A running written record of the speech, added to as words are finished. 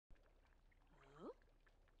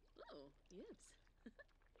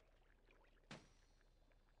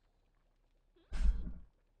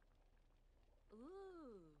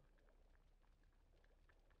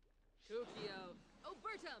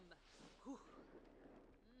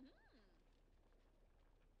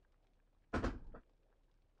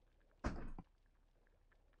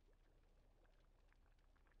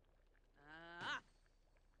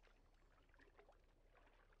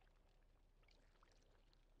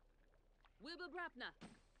Wibblebrapna.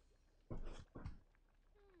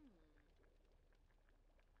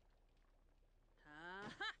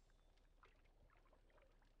 Aha.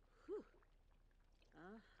 Whew.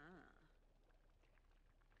 Aha.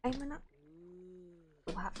 Ay mo na. Ooh.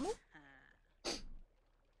 Kuha mo. Ha.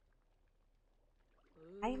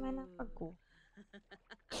 Ay man ang pagko.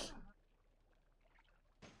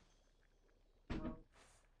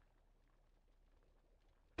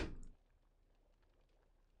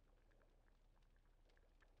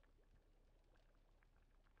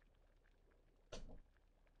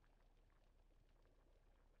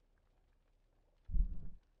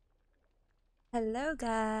 Hello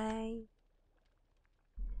guys.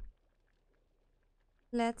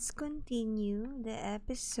 Let's continue the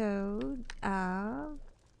episode of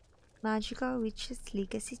Magical Witches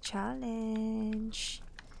Legacy Challenge.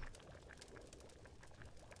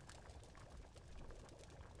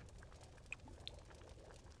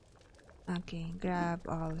 Okay, grab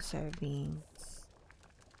all servings.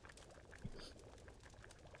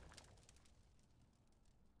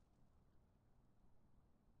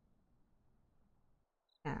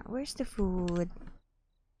 Now, where's the food?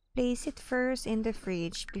 Place it first in the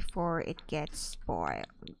fridge before it gets spoiled.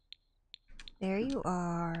 There you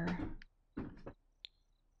are.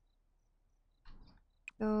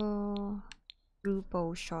 So, brew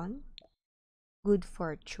potion. Good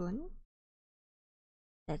fortune.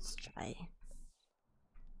 Let's try.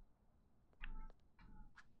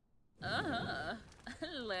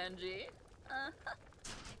 Langy.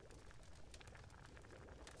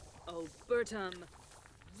 Oh, Bertum.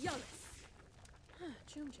 Yellis.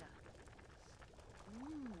 Chumcha.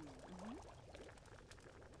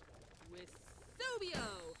 With Subio.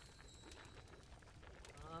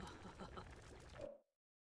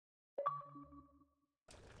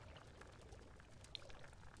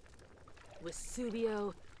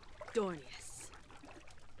 Vesubio Dornius.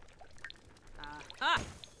 Aha!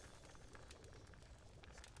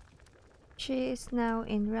 She is now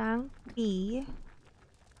in rank B,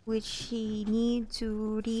 which she need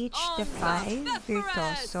to reach the 5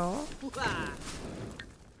 Virtuoso.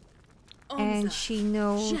 And she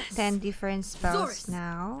knows 10 different spells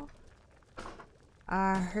now.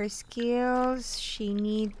 Her skills, she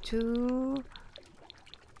need to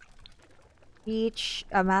reach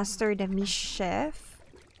master the mischief.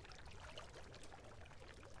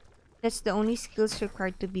 That's the only skills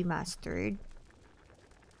required to be mastered.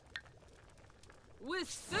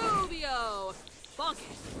 Vesubio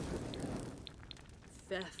Bunkus.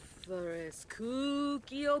 Thepharus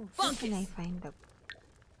Kukio Where can I Bunkus. find the book?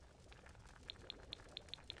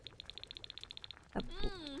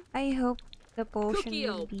 I hope the potion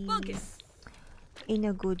will be in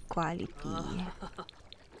a good quality.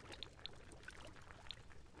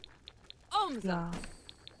 Yeah.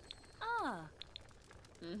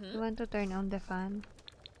 You want to turn on the fan?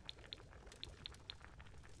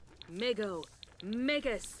 Mego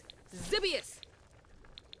Megas Zibius.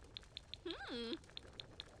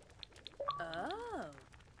 Oh.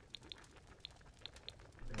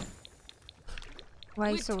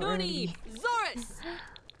 Why so early? Zorus.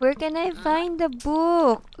 Where can I find the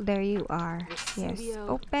book? There you are. Yes.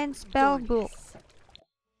 Open spell book.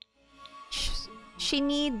 She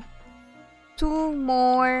need 2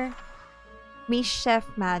 more mischief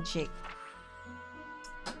magic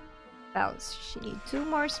spells. She need 2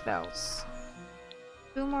 more spells.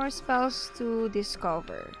 2 more spells to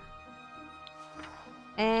discover.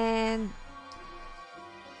 And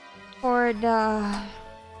for the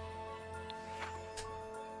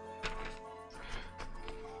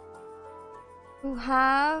to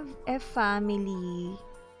have a family,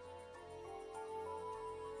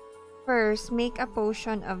 first make a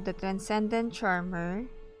potion of the Transcendent Charmer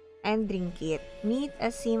and drink it. Meet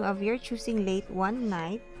a sim of your choosing late one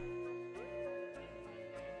night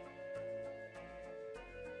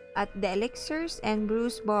at the Elixirs and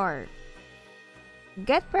Brews Bar.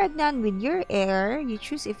 Get pregnant with your heir. You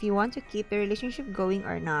choose if you want to keep the relationship going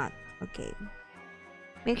or not. Okay.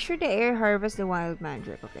 Make sure the heir harvests the wild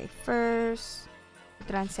mandrake. Okay, first,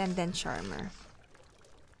 Transcendent Charmer.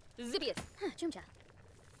 Zibius. Chumcha.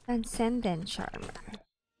 Transcendent Charmer.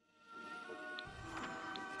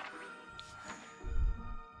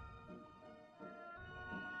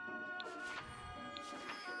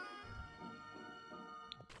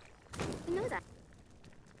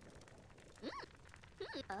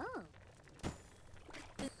 Oh.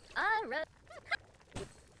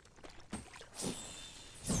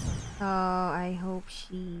 Oh, I hope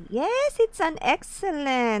she... Yes, it's an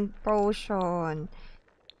excellent potion.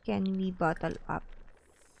 Can we bottle up?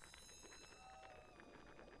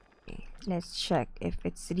 Okay. Let's check if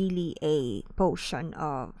it's really a potion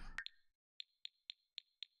of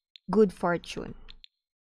good fortune.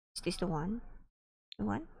 Is this the one? The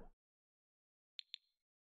one?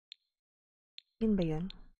 Yun ba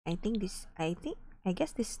yun? I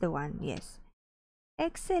guess this is the one. Yes.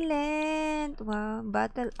 Excellent! Wow,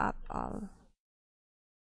 battle up all.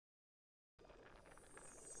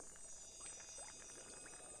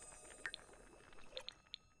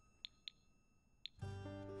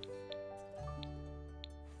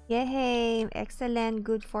 Yay! Excellent,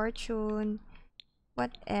 good fortune.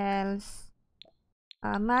 What else?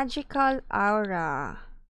 Magical aura.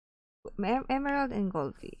 Emerald and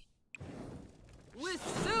goldfish.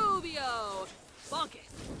 Vesuvio!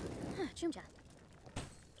 Bonkus! Chumcha.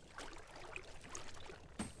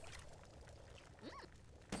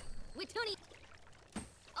 Wituni!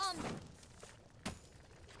 Um.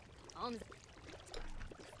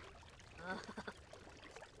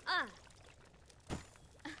 Ah.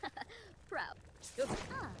 Proud.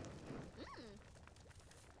 Ah.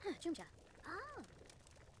 Chumcha. Ah.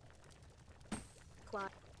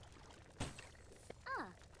 Quad. Ah.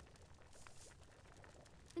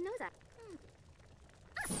 Noza.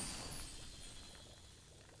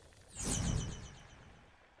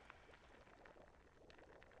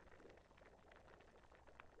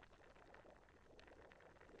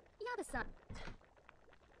 Yabasan.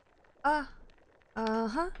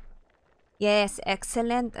 Uh-huh. Yes,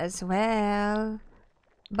 excellent as well.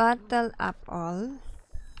 Battle up all.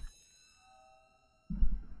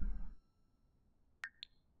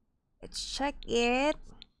 Let's check it.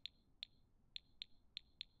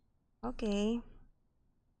 Okay.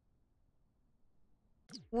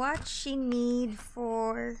 What she need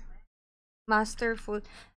for masterful?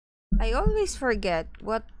 I always forget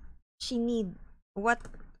what she need, what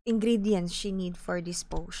ingredients she need for this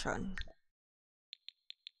potion.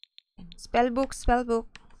 Spellbook, spellbook.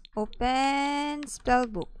 Open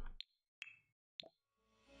spellbook.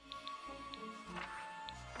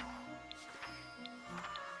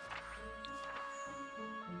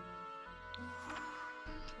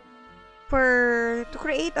 To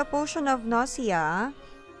create a potion of nausea.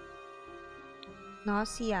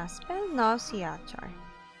 Nausea. Spell nausea, char.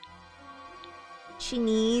 She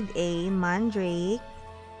need a mandrake.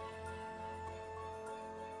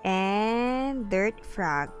 And dirt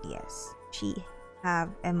frog. Yes. She have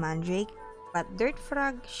a mandrake. But dirt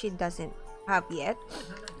frog she doesn't have yet.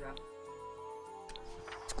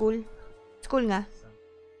 School. School nga.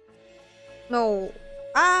 No.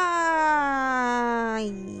 Ah,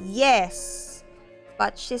 yes.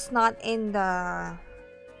 But she's not in the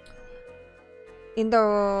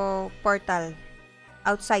portal.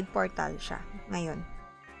 Outside portal siya ngayon.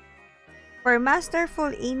 For masterful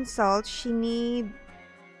insult, she need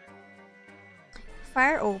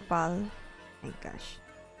fire opal. My gosh.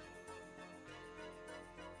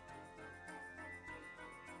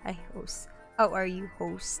 Hi, host. How are you,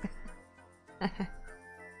 host?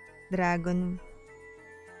 Dragon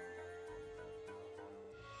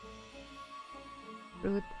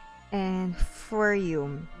fruit and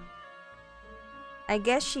furium. I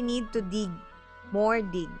guess she need to dig. More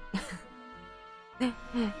dig.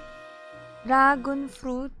 Dragon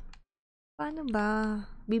fruit? Paano ba?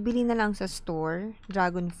 Bibili na lang sa store?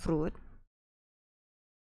 Dragon fruit?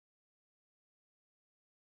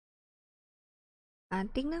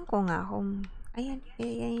 Tingnan ko nga kung... Ayan,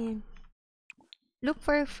 ayan. Look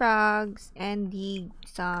for frogs and dig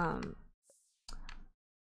some...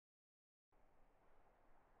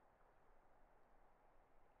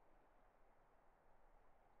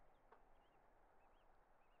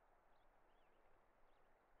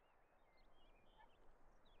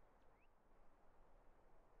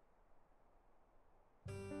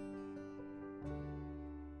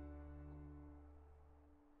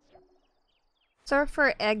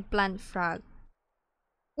 Surfer eggplant frog.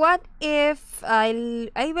 What if I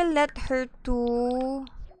will let her to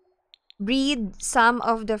breed some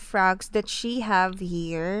of the frogs that she have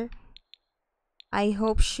here. I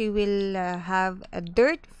hope she will have a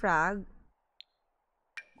dirt frog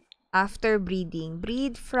after breeding.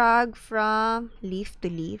 Breed frog from leaf to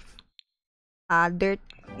leaf. Dirt.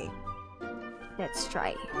 Okay. Let's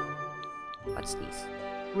try. What's this?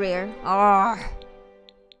 Rare. Oh.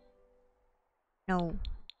 No.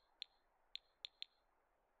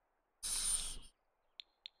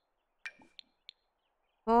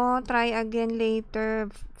 Oh, try again later.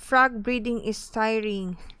 Frog breeding is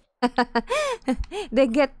tiring. They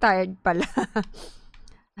get tired pala.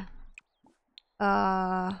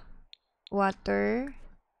 Water.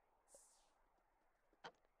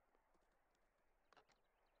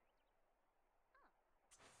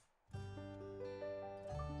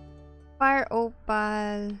 Fire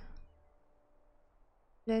opal.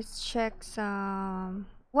 Let's check some.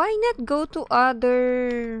 Why not go to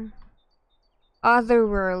other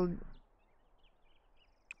world?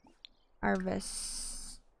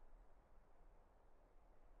 Harvest.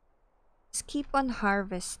 Just keep on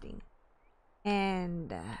harvesting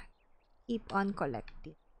and keep on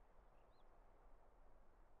collecting.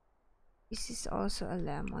 This is also a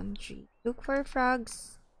lemon tree. Look for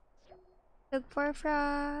frogs. Look for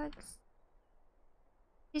frogs.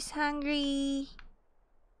 She's hungry.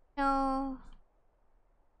 No.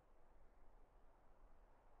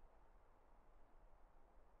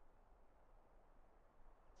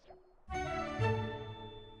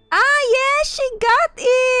 Ah, yes, she got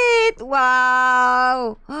it.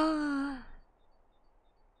 Wow.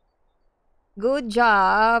 Good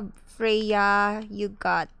job, Freya.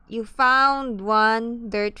 You found one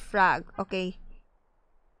dirt frog. Okay.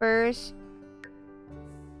 First,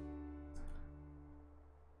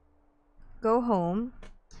 go home.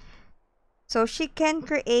 So she can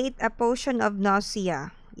create a potion of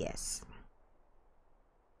nausea. Yes.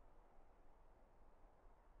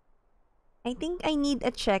 I think I need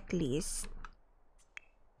a checklist.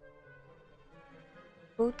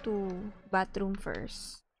 Go to bathroom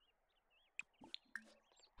first.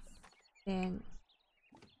 Then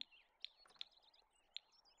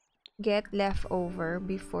get leftover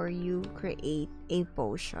before you create a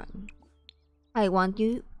potion. I want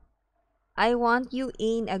you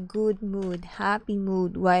in a good mood, happy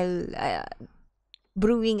mood while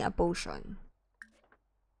brewing a potion.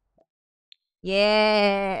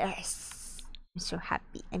 Yes. I'm so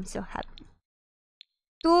happy. I'm so happy.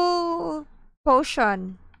 Two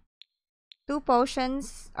potion. Two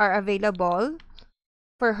potions are available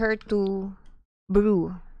for her to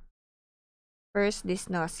brew. First, this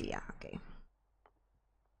nausea. Okay.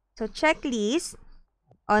 So, checklist.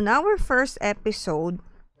 On our first episode,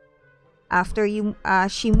 after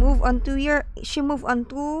she moved on to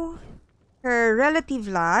her relative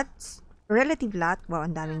lot. Wow,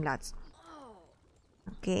 ang daming lots.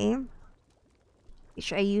 Okay.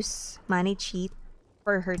 Which I use money cheat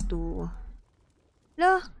for her to...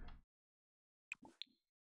 Lo,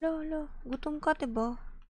 gutom ka, diba?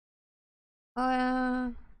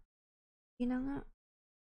 Yun na nga.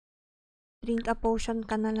 Drink a potion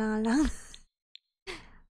ka na lang.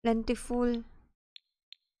 Plentiful.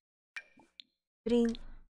 Drink.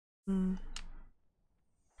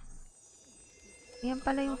 Yan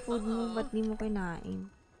pala yung food mo. Ba't di mo kinain?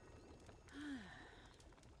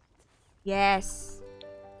 Yes.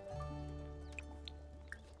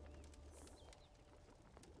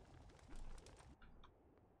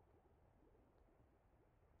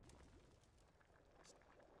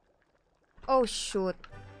 Oh, shoot.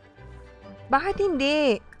 Bakit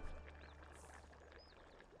hindi?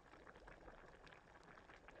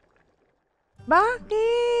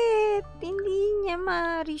 Bakit? Hindi niya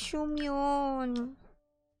ma-resume yun.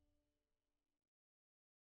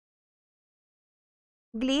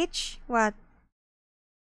 Glitch? What?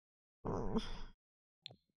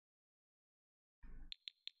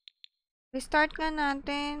 Restart nga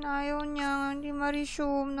natin. Ayaw niya. Hindi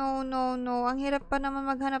ma-resume. No. Ang hirap pa naman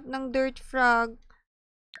maghanap ng dirt frog.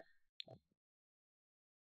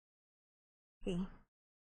 Okay.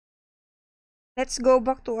 Let's go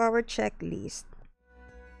back to our checklist.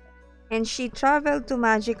 And she traveled to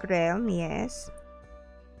Magic Realm. Yes.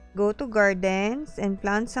 Go to gardens and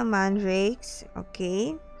plant some mandrakes.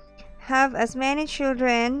 Okay. Have as many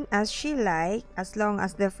children as she like, as long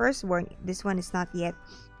as the firstborn. This one is not yet.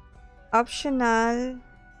 Optional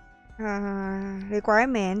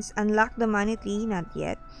requirements. Unlock the money tree. Not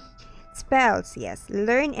yet. Spells. Yes.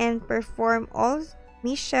 Learn and perform all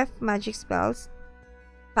mischief magic spells.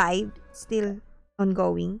 5. Still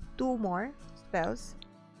ongoing. 2 more spells.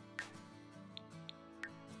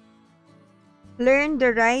 Learn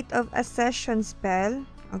the rite of accession spell.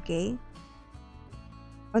 Okay.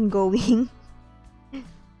 Ongoing.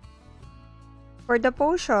 For the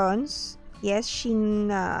potions, yes, she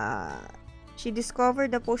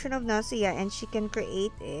discovered the potion of nausea and she can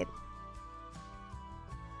create it.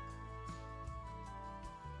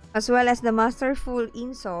 As well as the masterful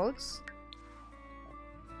insults.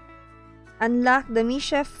 Unlock the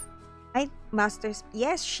mischief. Masters.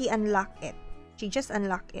 Yes, she unlocked it. She just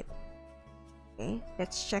unlocked it. Okay,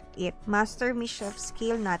 let's check it. Master mischief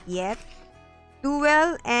skill, not yet.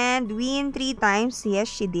 Duel and win 3 times. Yes,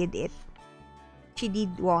 she did it. She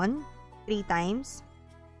did 1 3 times.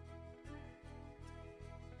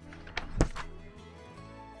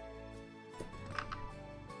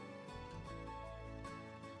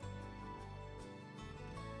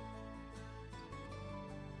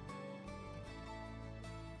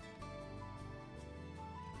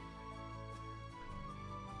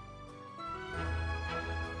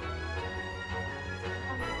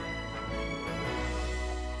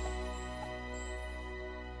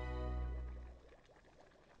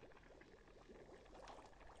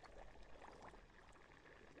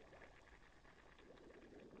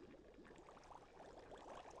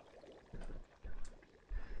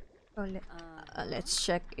 So let's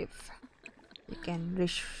check if you can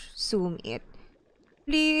resume it.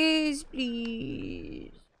 Please, please,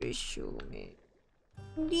 resume it.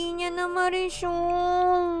 Hindi niya na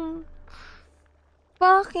ma-resume.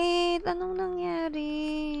 Bakit? Anong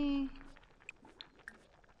nangyari?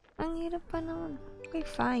 Ang hirap pa naman. Okay,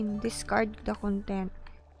 fine. Discard the content.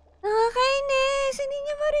 Nakakainis! Hindi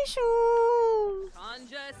niya ma-resume.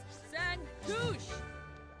 Conjus Sankush!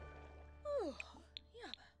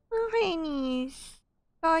 Nakakainis.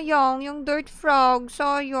 Sayang, yung dirt frog.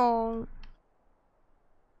 Sayang.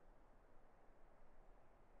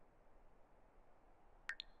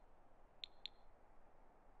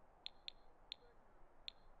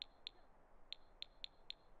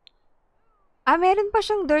 Meron pa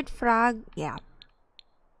siyang dirt frog. Yeah.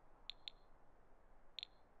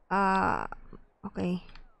 Okay.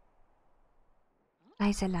 Ay,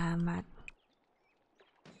 salamat.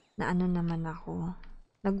 Na ano naman ako.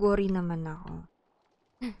 Nag-worry naman ako.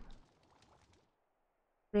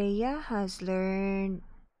 Freya has learned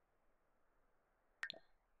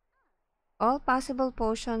all possible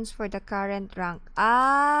potions for the current rank.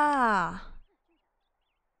 Ah!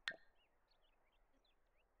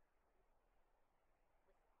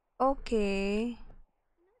 Okay.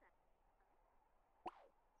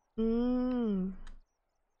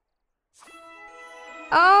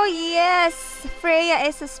 Oh, yes! Freya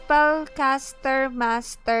is a spellcaster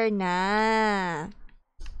master na.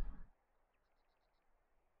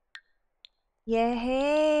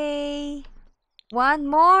 Yay! One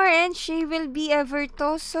more and she will be a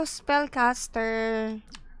virtuoso spellcaster.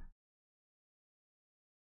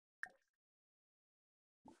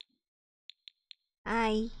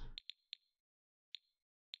 Hi.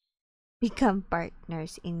 Become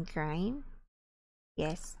partners in crime?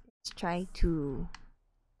 Yes, let's try to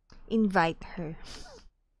invite her.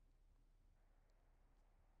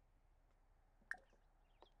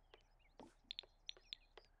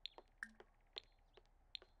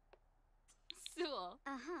 Sewell.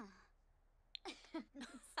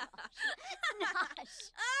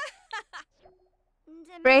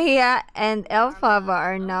 Freya and Elphaba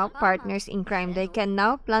are now partners in crime. They can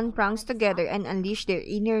now plan pranks together and unleash their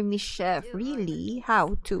inner mischief. Really?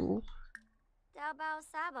 How to? Dabao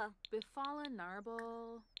Saba. Befallen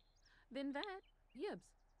Narble. Binvet. Yibs.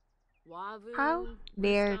 Wavu. How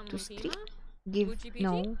dare to streak? Give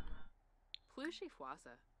no. Plushi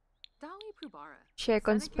Fwasa. Dawi Prubara.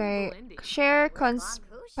 Share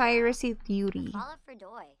conspiracy theory. Fala for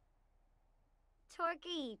Doy.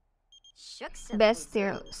 Torky. Shooks. Best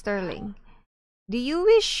Sterling. Do you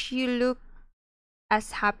wish you look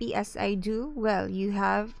as happy as I do? Well, you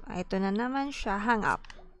have. Ito na naman siya. Hang up.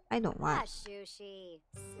 I don't want. Shushi.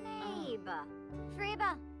 Snabe.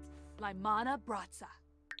 Freba. Laimana Bratza.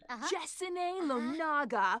 Jessene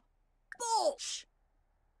Lonaga. Bolsh.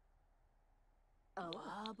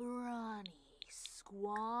 Abrani.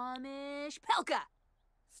 Squamish Pelka.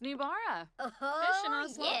 Snoobara. Fishina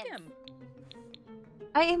Slocum.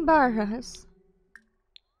 Ay, embarrass.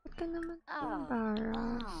 Ba't ka naman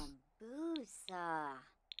embarrass? Busa.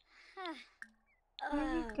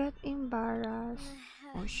 I get embarrassed.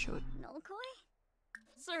 Oh, shoot. Nolkoi?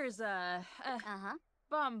 Sirza.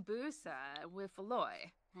 Bambusa with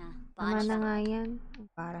Aloy. Tama na nga yan.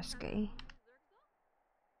 Embarrass ka eh.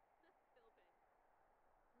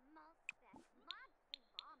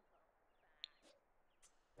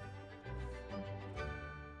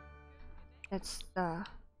 That's the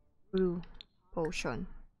brew potion.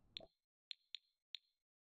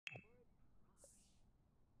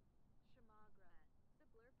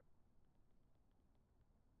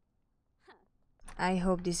 I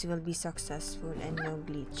hope this will be successful and no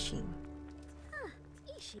glitching.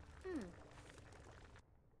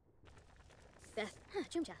 Beth.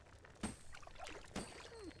 Chumcha.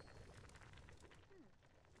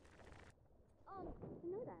 Oh,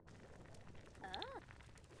 know that.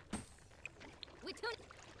 We took.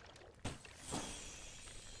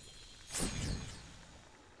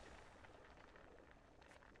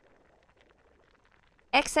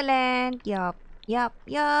 Excellent. Yup.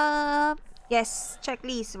 Yes,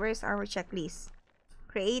 checklist. Where's our checklist?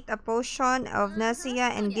 Create a potion of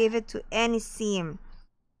nausea and give it to any sim.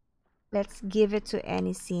 Let's give it to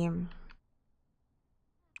any sim.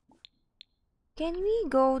 Can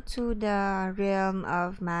we go to the realm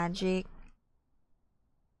of magic?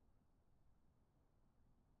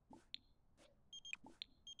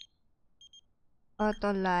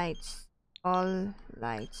 Auto lights. All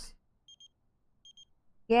lights.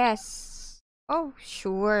 Yes. Oh,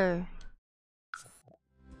 sure.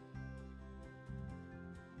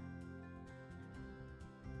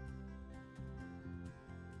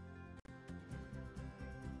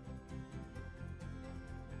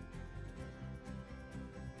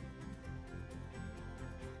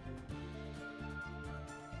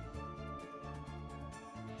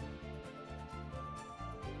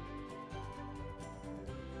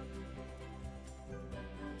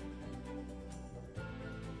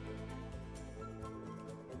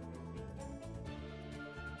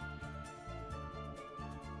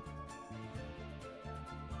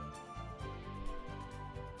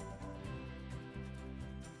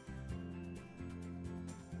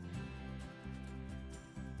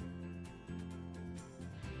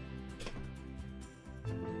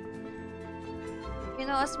 You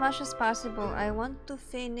know, as much as possible, I want to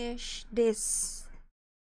finish the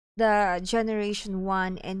Generation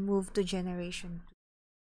 1 and move to Generation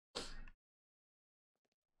 2.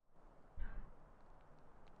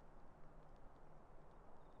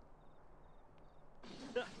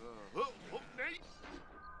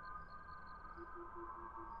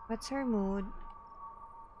 What's her mood?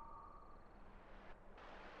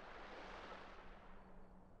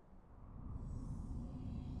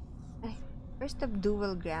 Ay, first of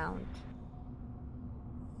dual ground.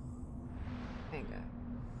 Oh my god.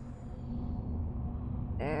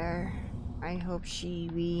 There. I hope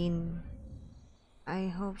she win.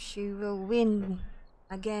 I hope she will win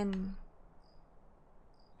again.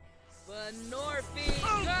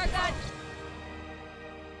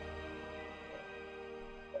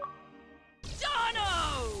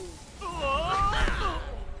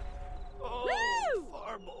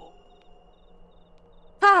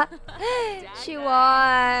 Ha! She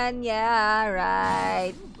won. Yeah,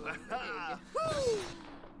 right.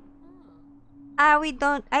 We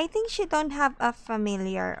don't. I think she don't have a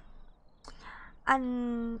familiar.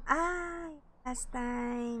 Last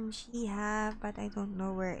time she have, but I don't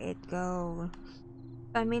know where it go.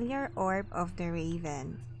 Familiar orb of the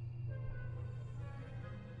raven.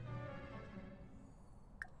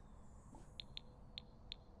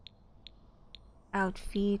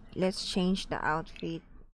 Outfit. Let's change the outfit.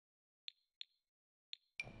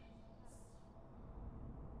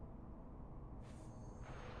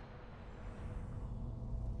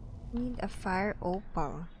 Need a fire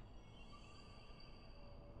opal.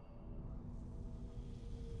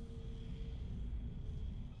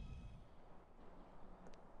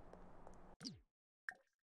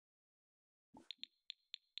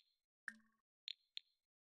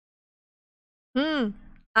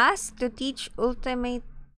 Ask to teach ultimate.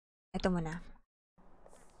 Ito muna.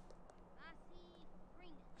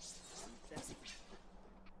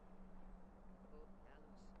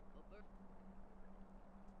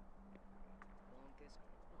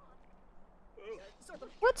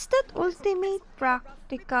 What's that ultimate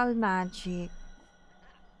practical magic?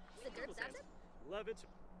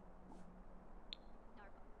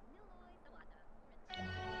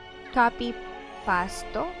 Copy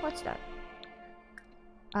pasto? What's that?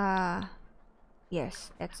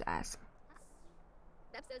 Yes, let's ask.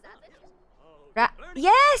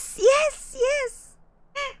 Yes, yes, yes!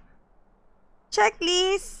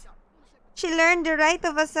 Checklist! She learned the Rite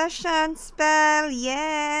of Accession spell,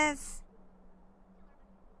 yes!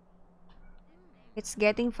 It's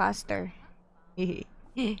getting faster.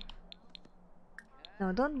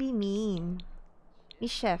 No, don't be mean.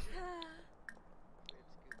 Miss Chef.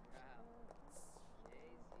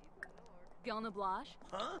 Gilna Blash?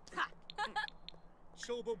 Huh?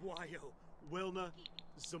 Shoba Buayo, Wilna,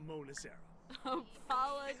 Zamonacera.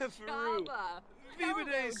 Opala Faru. Chaba. Viva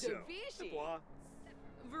de so. Davishi.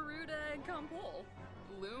 Veruda and Kampol.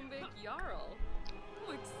 Lumbik Jarl.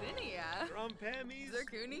 Wixinia. Trumpamis.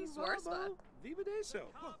 Zerkuni Swarspa. Viva de so.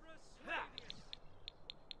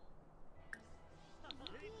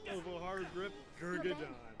 Ovohar Grip,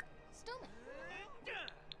 Gurgadon.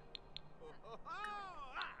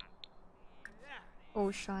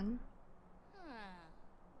 Ocean.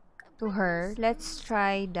 To her, let's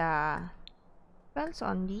try the spells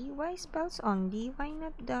only. Why spells only? Why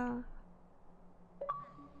not the...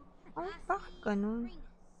 Oh, bakit ganun?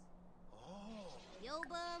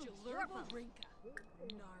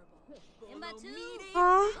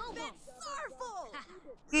 Huh?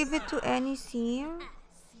 Give it to any sim?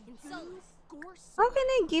 How can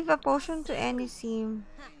I give a potion to any sim?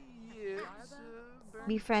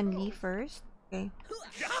 Be friendly first. Okay.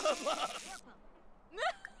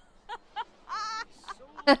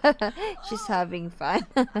 She's having fun.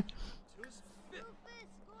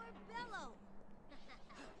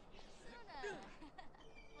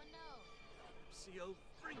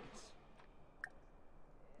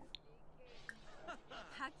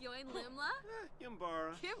 Hakyoin Limla?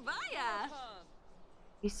 Yambara. Kibaya.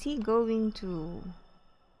 Is he going to...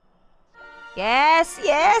 Yes!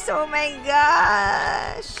 Yes! Oh my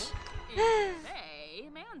gosh! Hey,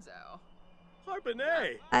 Manzo.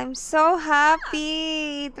 Harpene. I'm so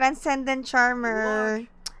happy! Transcendent Charmer.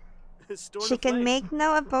 She can make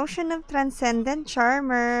now a potion of Transcendent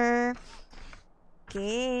Charmer.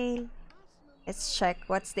 Okay. Let's check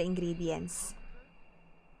what's the ingredients.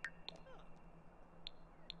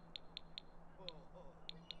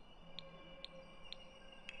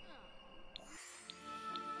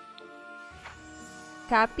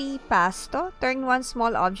 Copy pasto. Turn one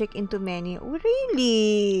small object into many. Oh,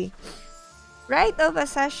 really? Rite of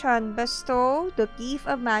Accession. Bestow the gift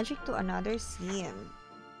of magic to another sim.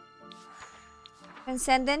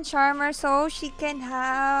 Transcendent Charmer, so she can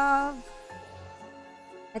have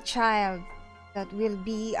a child that will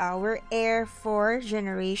be our heir for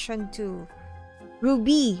Generation 2.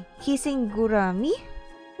 Ruby, Kissing Gurami.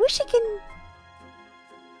 Wish she can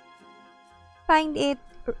find it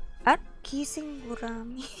at Kissing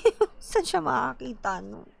Gurami. Saan siya makakita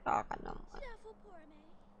nun? Kaka naman.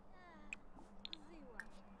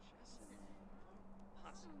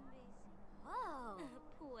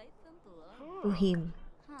 To him.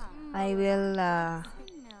 I will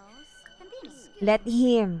let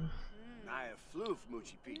him.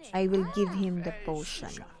 I will give him the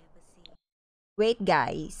potion. Wait,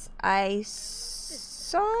 guys. I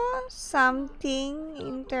saw something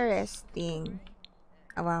interesting.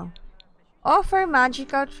 Oh, wow. Offer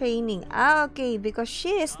magical training. Ah, okay. Because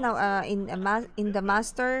she is now in the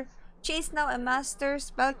master. She is now a master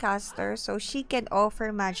spellcaster, so she can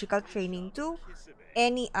offer magical training to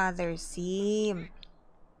any other sim.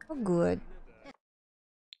 Oh, good.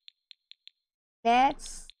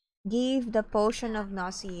 Let's give the potion of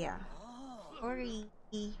nausea. Sorry.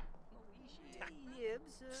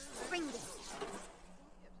 Bring this.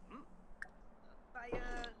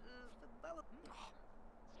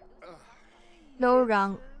 Low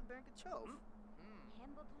rank.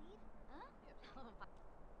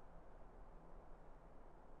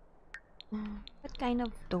 What kind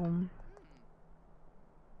of dome?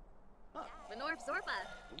 Menorf Zorpa.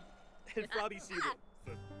 El Flabby Season.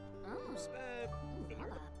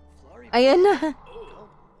 Ayan na.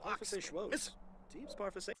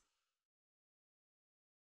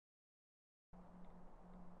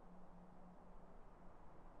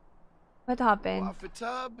 What happened?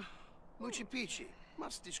 Wafatab, Muchi Pichi,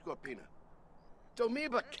 Masti Scorpina.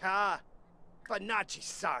 Domiba Ka, Fanachi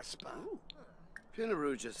Sarspa.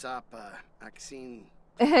 Pinaruja Sapa, Axine.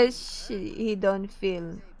 He don't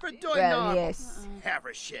feel well, yes.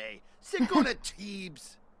 Havershey, Sigona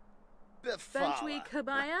Teebs. Benchweek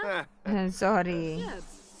Kabaya? I'm sorry. Yes.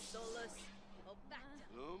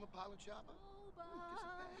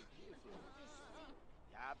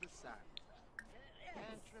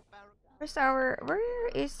 Where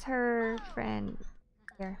is her friend?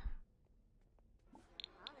 Here.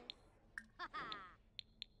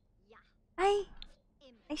 I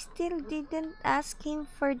still didn't ask him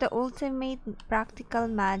for the ultimate practical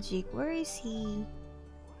magic. Where is he?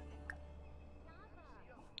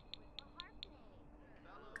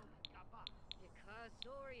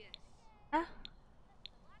 Ah,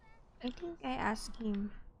 I think I asked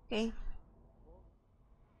him. Okay.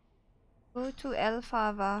 Go to El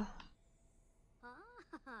Fava.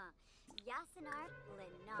 Yasenar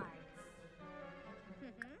Lenard.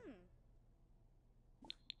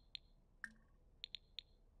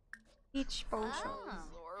 Peach potion.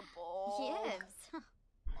 Yes.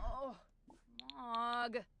 Oh,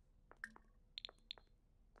 Mog.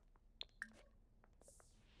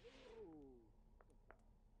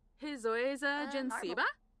 Hizoeza Jensiba?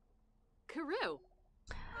 Karu.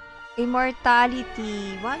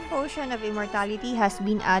 Immortality. One potion of immortality has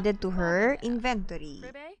been added to her inventory.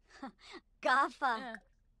 Ribe? Gaffa.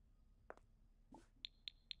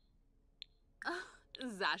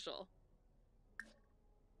 Zashel.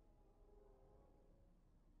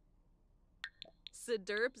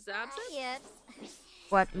 Sidurp Zabsit? Yes.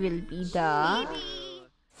 What will be the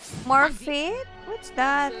Morphite? What's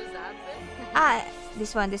that? Ah,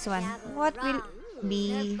 this one. What will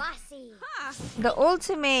be Nervasi. the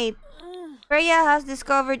ultimate? Freya has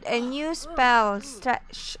discovered a new spell,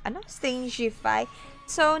 Stangify.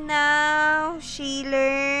 So now she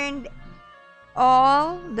learned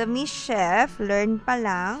all the mischief. Learned pa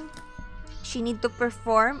lang. She need to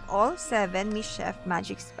perform all 7 mischief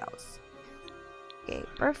magic spells. Okay,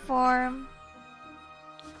 perform.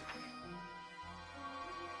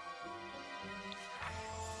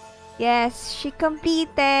 Yes, she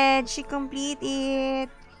completed. She completed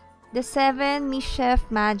the 7 mischief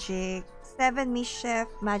magic. 7 mischief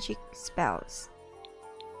magic spells.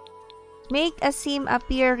 Make a sim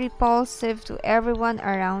appear repulsive to everyone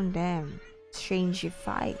around them.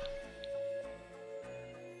 Strangify.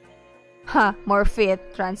 Ha! Morphite.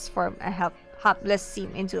 Transform a helpless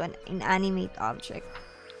sim into an inanimate object.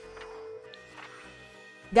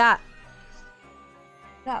 Ga!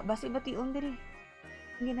 Basi bation diri.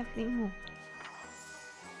 Ginapin mo.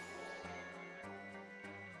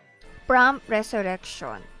 Prompt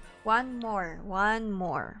resurrection. One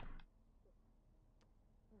more.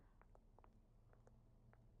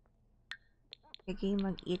 Sige,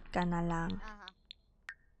 mag-eat ka na lang.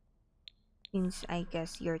 Since I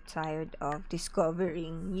guess you're tired of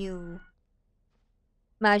discovering new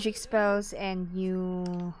magic spells and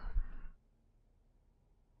new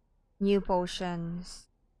potions.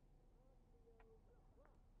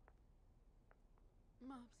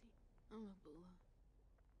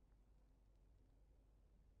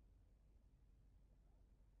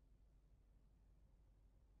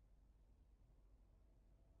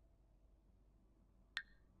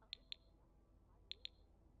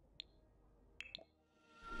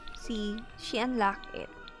 See, she unlocked it.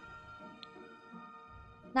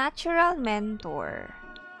 Natural mentor.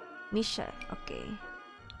 Misha, okay.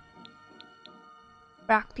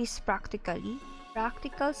 Practice practically.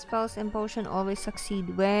 Practical spells and potion always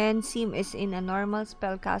succeed when Sim is in a normal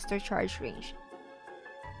spellcaster charge range.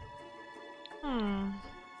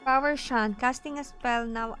 Power Shan. Casting a spell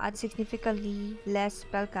now adds significantly less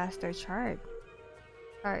spellcaster charge.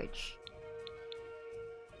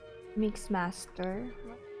 Mix Master.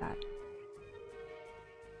 What's that?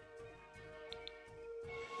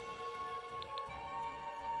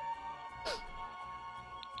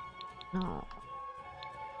 No.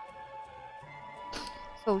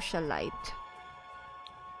 Socialite.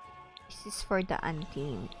 This is for the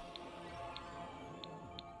untamed.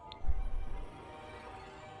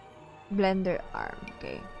 Blender arm,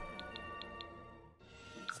 okay.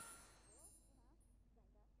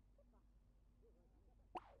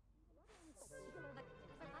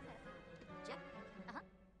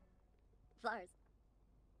 Flowers.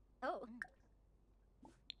 Oh.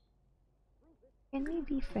 Can we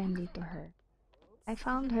be friendly to her? I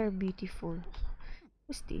found her beautiful.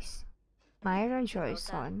 Who's this? Myra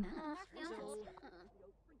Joyson.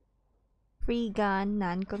 Free gun,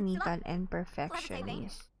 non-committal, and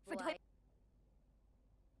perfectionist.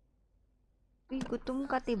 Uy, gutom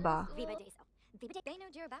ka, diba?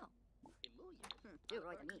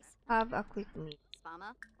 Have a quick meet.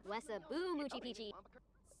 Spama. Wessa boo moochie peachy.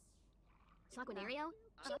 Sanguinario.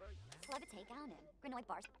 Levitate down him. Granoid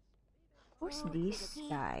bars. Who's this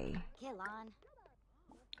guy? Killon.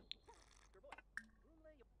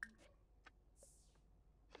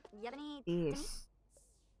 You have any?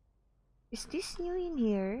 Is this new in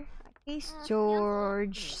here? Case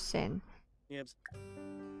Georgeson. Yep.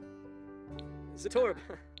 Zatorb.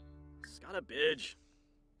 Got a bitch.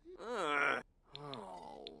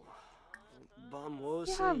 Oh. Bum was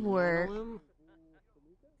You have work.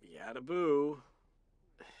 Yadaboo.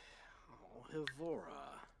 Oh, Hivora.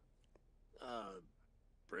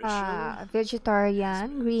 Brisha.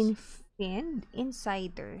 Vegetarian, green finned,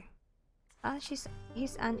 insider.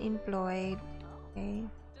 He's unemployed. Okay.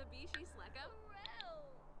 Dabishi Sleko.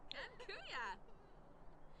 And Kuya.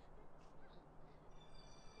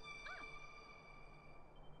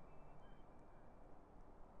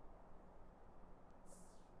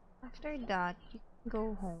 After that, you can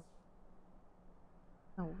go home.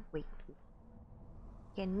 No, wait.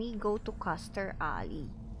 Can we go to Custer Alley?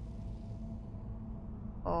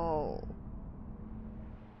 Oh.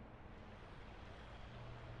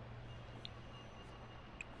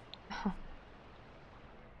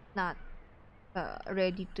 Not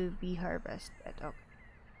ready to be harvested. Okay.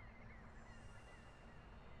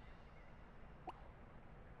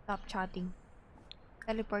 Stop chatting.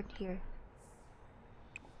 Teleport here.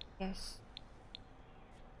 Yes.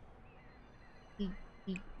 Big.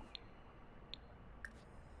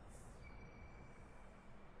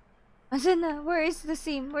 Asan na? Where is the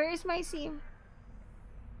sim? Where is my sim?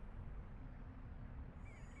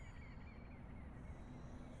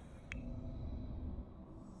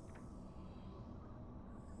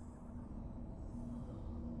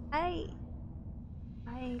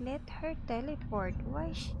 I let her teleport.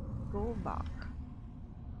 Why she go back?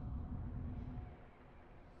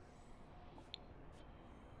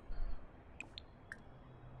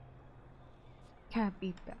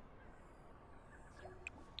 Capita.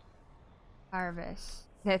 Harvest.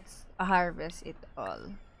 Let's harvest it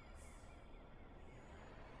all.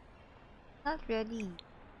 Not ready.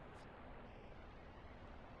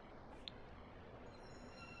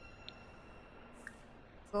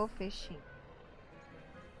 Go fishing.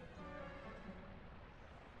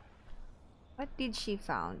 What did she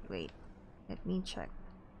found? Wait, let me check.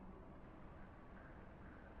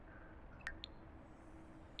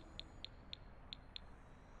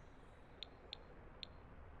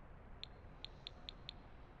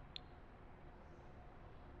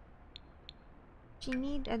 She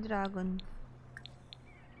need a dragon.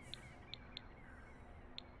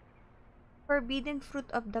 Forbidden fruit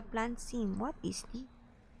of the plant sim. What is this?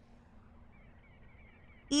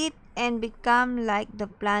 Eat and become like the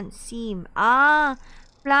plant sim.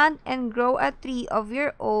 Plant and grow a tree of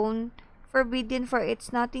your own forbidden, for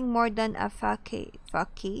it's nothing more than a facade.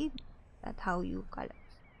 Facade? That's how you call it.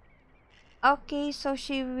 Okay, so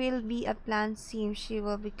she will be a plant sim. She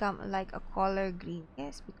will become like a color green.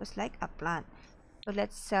 Yes, because like a plant. So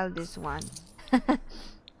let's sell this one.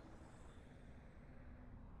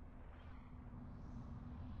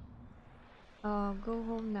 Oh, go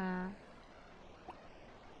home na.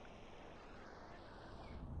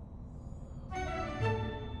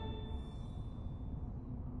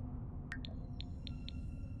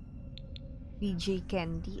 BJ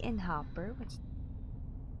Candy and Hopper. What's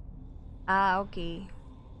okay.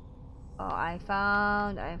 Oh, I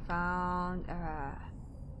found.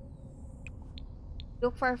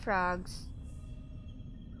 Look for frogs.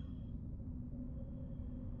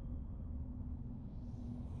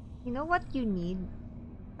 You know what you need?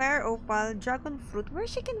 Fire opal, dragon fruit. Where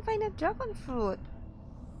she can find a dragon fruit?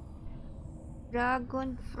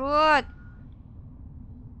 Dragon fruit!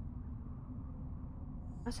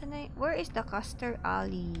 Where is the Custer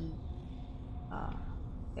Alley?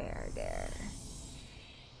 There.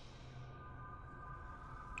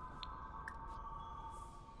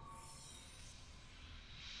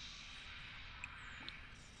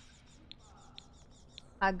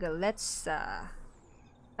 Haggle. Let's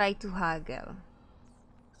try to haggle.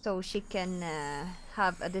 So she can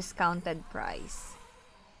have a discounted price.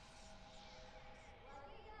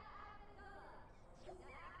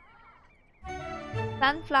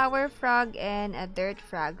 Sunflower frog and a dirt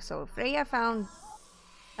frog. So Freya found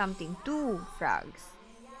something. 2 frogs.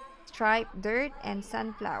 Striped dirt and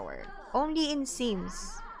sunflower. Only in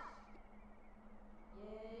Sims.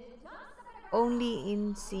 Only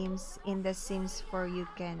in Sims. In the Sims 4 you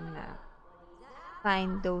can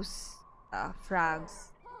find those frogs.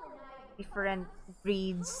 Different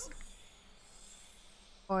breeds.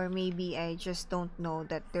 Or maybe I just don't know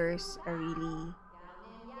that there's a really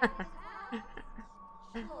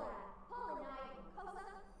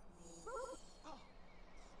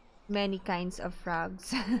many kinds of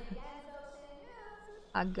frogs.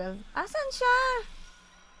 Haggle. Asan siya?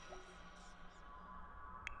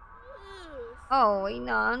 Oh,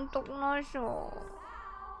 inaantok na siya.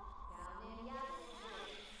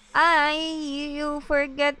 Ay, you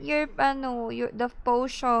forget your the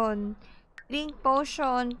potion. Drink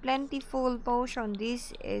potion, plentiful potion.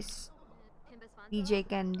 This is DJ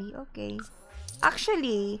Candy. Okay.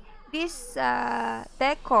 Actually, this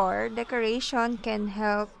decoration can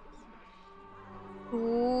help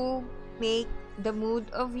to make the mood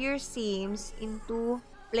of your Sims into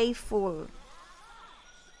playful.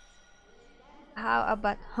 How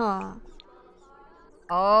about,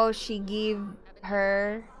 Oh, she give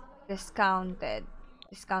her discount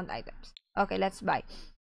items. Okay, let's buy.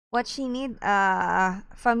 What she need?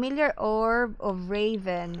 Familiar orb of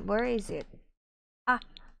Raven. Where is it?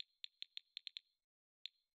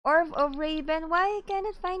 Orb of Raven. Why I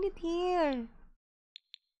cannot find it here?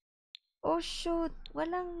 Oh shoot,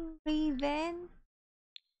 walang Raven.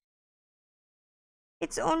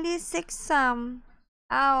 It's only 6 Ow.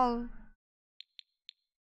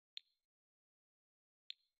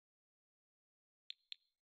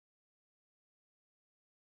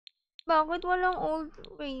 Bakit walang old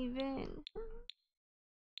Raven?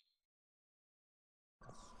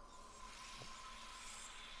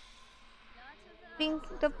 Drink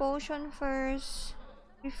the potion first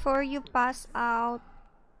before you pass out.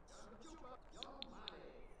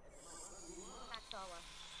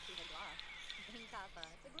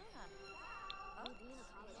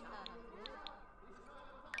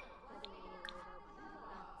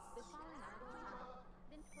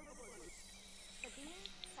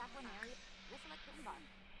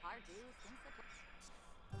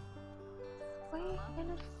 Why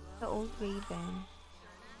cannot the old Raven?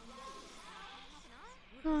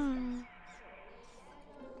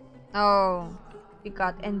 Oh, we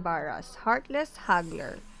got embarrassed. Heartless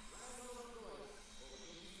Haggler.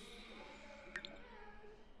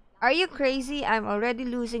 Are you crazy? I'm already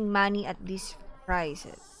losing money at these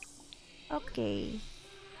prices. Okay.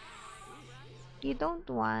 You don't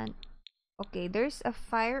want... Okay, there's a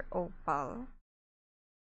fire opal.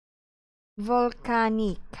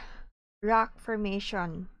 Volcanic. Rock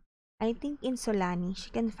formation. I think in Solani.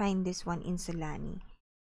 She can find this one in Solani.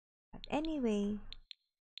 But anyway.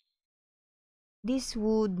 This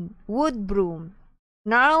wood broom.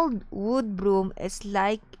 Gnarled wood broom is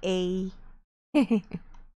like a...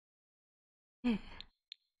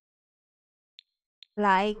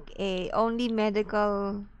 like a only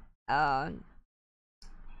medical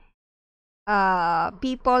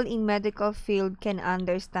people in medical field can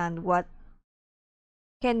understand what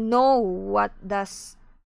can know what does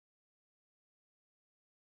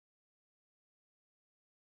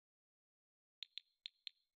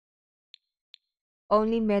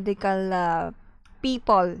only medical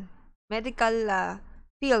people, medical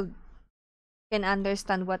field can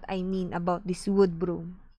understand what I mean about this wood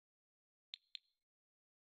broom.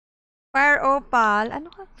 Fire opal. Ano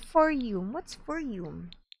ka? Furium. What's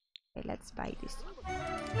furium? Okay, let's buy this.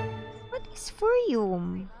 What is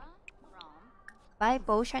furium? Buy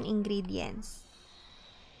potion ingredients.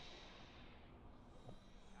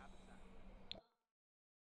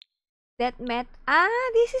 That met. Ah,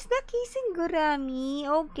 this is the kissing gurami.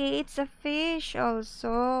 Okay, it's a fish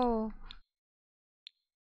also.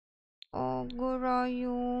 Oh,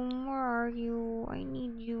 Gurayum, where are you? I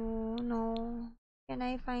need you. No. Can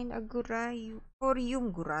I find a Gurayu?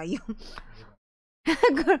 Furium Gurayum.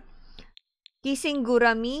 Kissing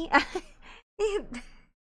gurami?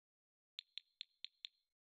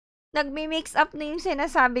 Nagmi-mix up na yung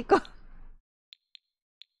sinasabi ko.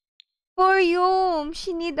 Furium!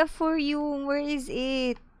 She need a furium. Where is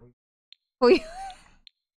it? Furium.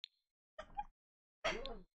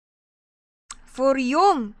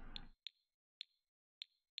 Furium!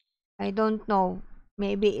 I don't know.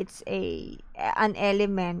 Maybe it's an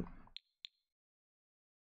element.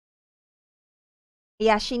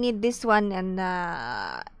 Yeah, she need this one and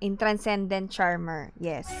in Transcendent Charmer.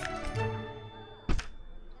 Yes.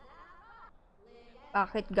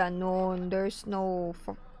 Bakit ganon? There's no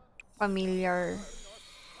familiar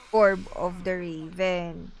orb of the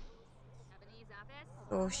Raven.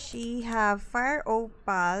 So she have Fire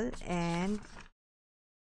Opal and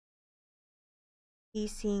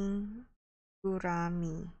Kissing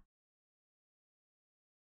Gurami.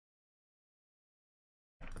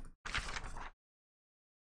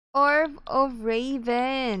 Orb of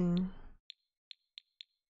Raven.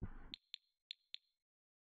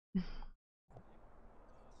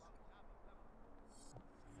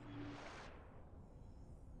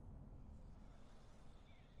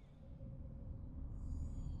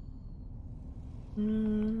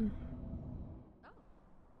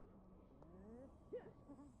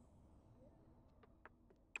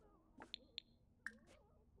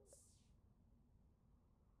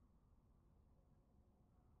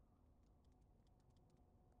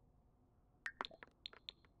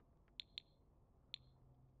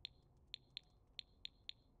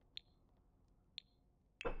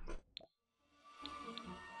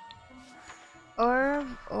 Orb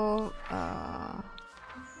of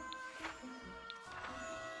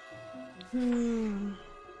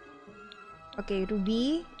Okay,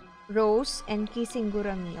 Ruby, Rose, and Kissing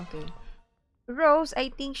Gurami. Okay. Rose, I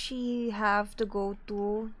think she have to go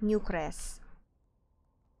to Newcrest.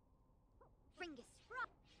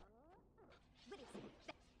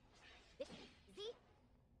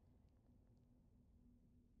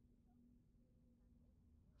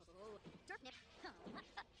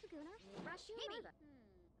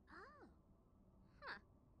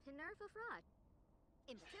 Nerfa fraud.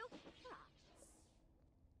 Imtu fraud.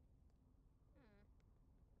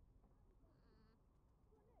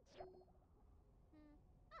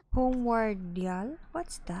 Homeward Dial?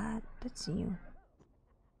 What's that? That's new.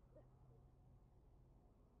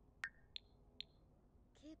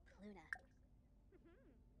 Kipluna.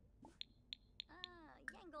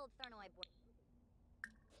 Yangold Thornoy board.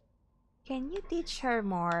 Can you teach her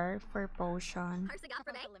more for potion? Harsagat.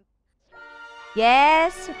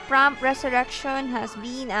 Yes, Prompt Resurrection has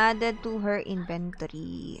been added to her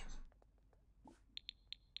inventory.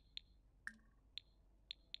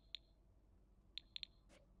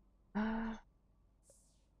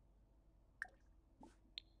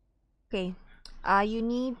 Okay. You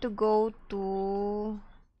need to go to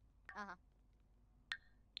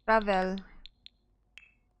travel.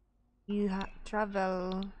 You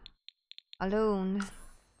travel alone.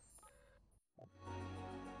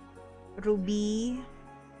 Ruby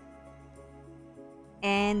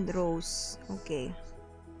and Rose. Okay.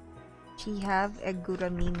 She have a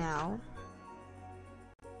Gurami now.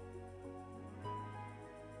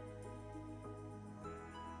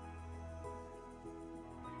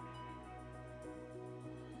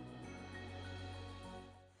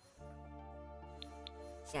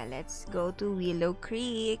 Yeah, let's go to Willow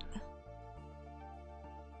Creek.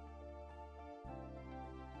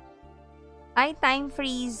 Hi, Time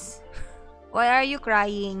Freeze. Why are you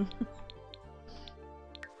crying?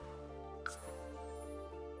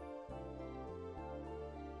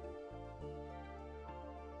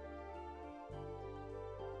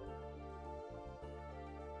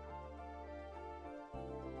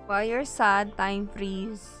 Why you're sad, Time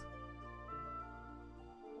Freeze?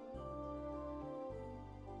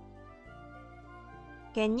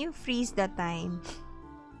 Can you freeze the time?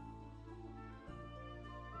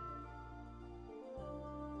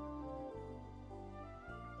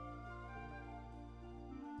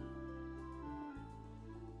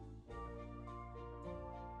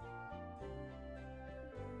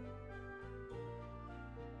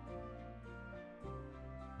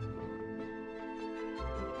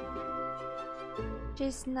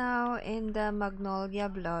 She's now in the Magnolia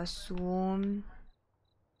Blossom.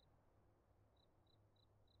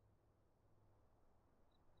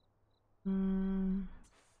 Hmm.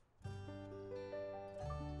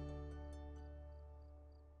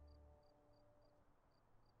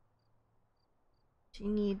 She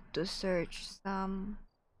need to search some.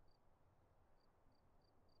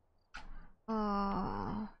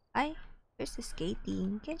 I there's the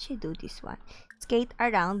skating. Can she do this one? Skate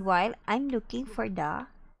around while I'm looking for the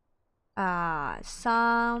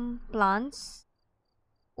some plants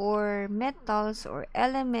or metals or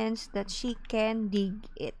elements that she can dig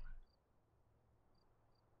it.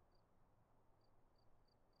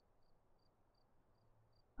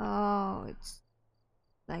 Oh, it's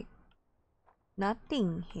like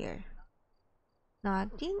nothing here.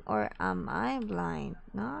 Nothing, or am I blind?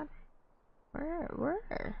 Not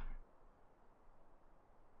where?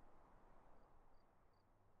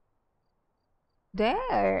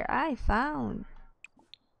 There, I found.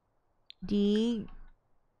 Dig,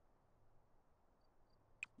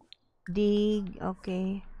 dig,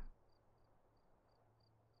 okay.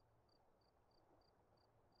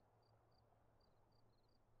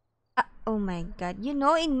 Oh my god. You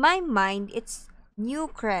know, in my mind, it's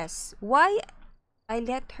Newcrest. Why I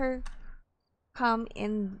let her come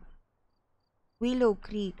in Willow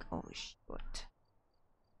Creek? Oh, shit.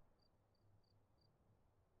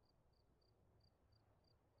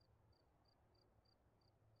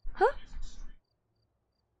 Huh?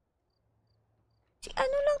 Si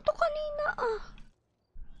ano lang to kanina ah.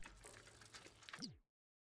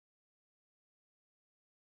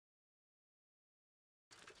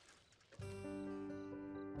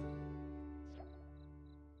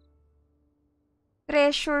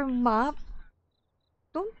 Treasure map?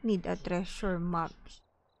 Don't need a treasure map.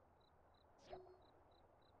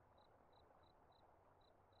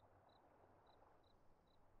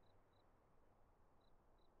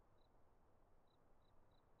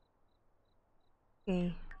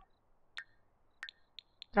 Okay.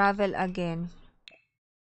 Travel again.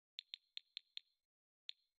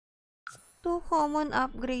 Two common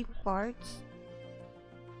upgrade parts.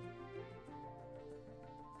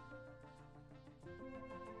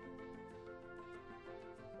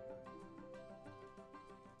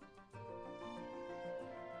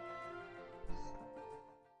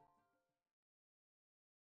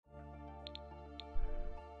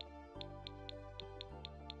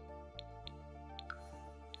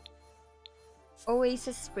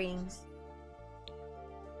 Oasis Springs.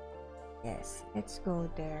 Yes, let's go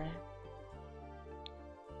there.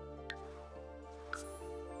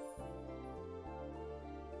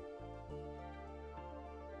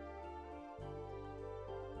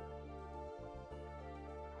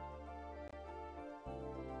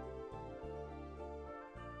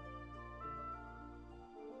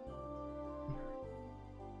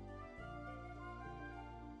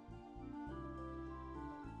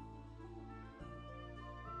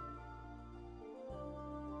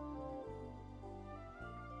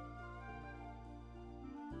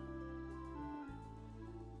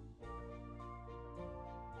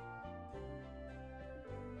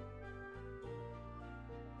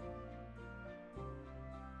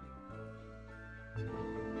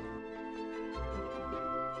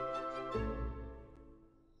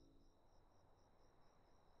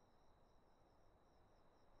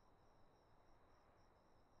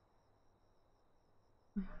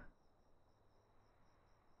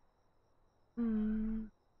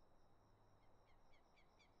 Hmm.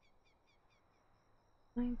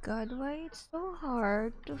 My god, why it's so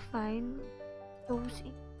hard to find those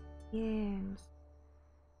ingredients?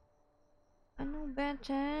 Ano ba,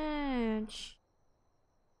 Chach?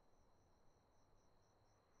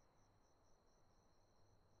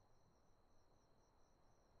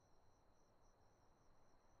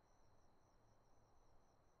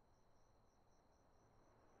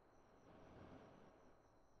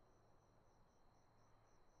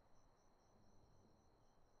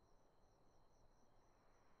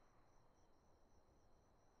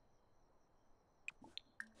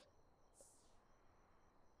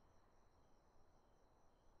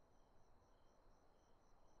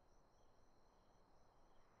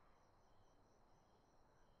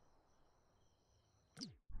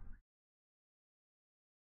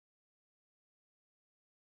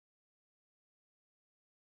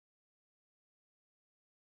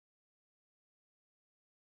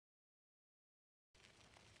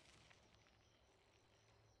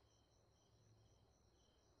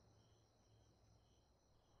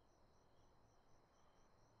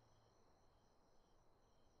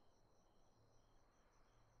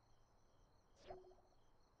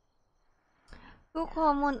 Two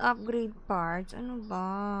common upgrade parts? Ano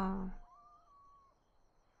ba?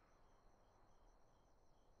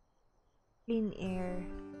 Clean air.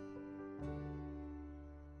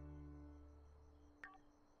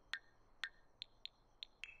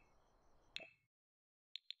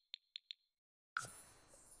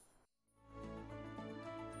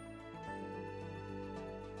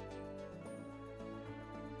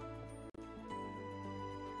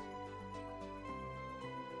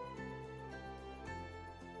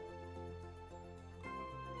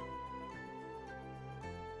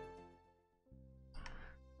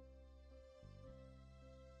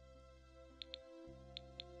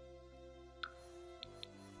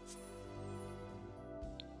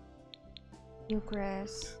 New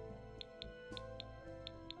crest.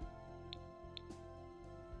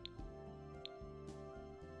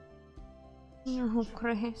 New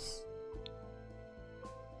crest.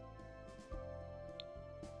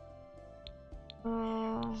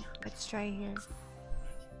 Oh, let's try here.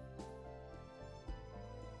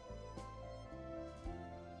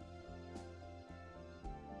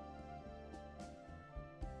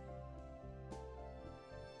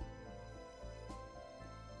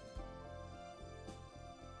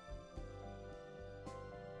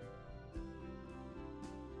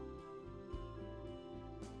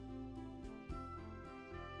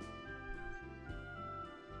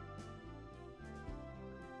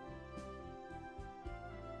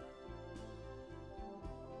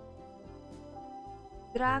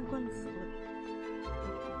 Dragon fruit.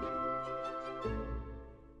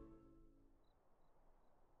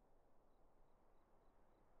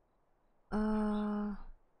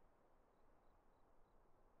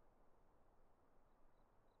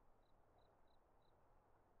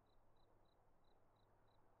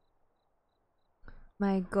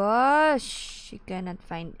 My gosh, you cannot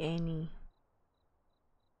find any.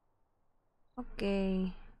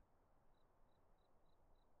 Okay.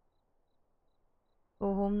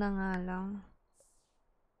 Go home na nga lang.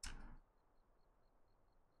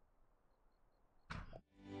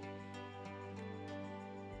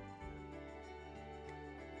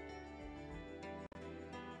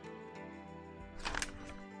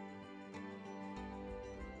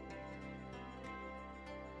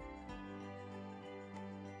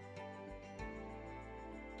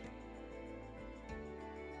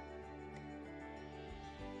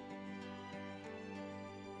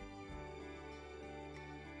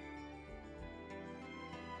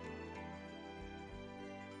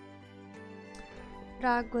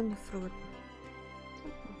 Dragon fruit.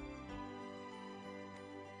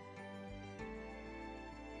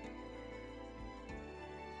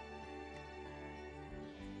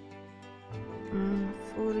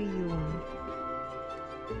 Furium.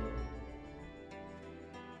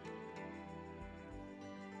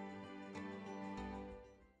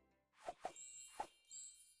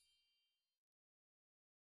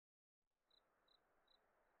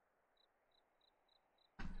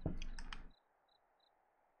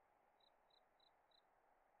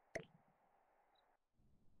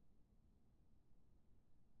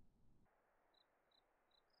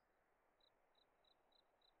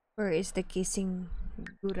 Where is the kissing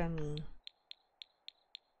Gurami?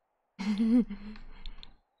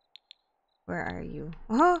 Where are you?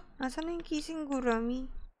 Oh, nasaan na yung kissing Gurami?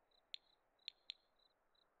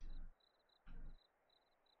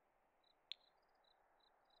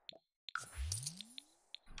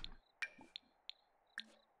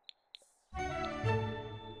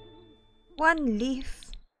 One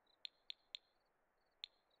leaf.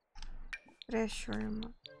 Treasure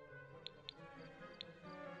mo.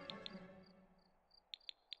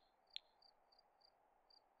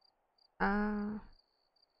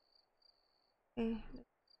 Okay,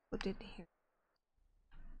 let's put it here.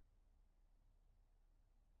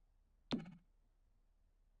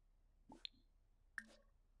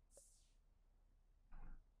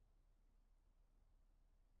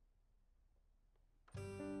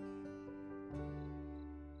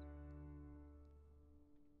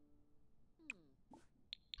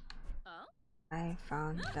 Oh? I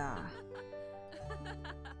found the...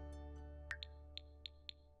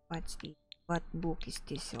 What book is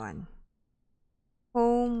this one?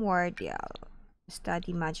 Home Wardial.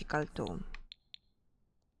 Study Magical Tome.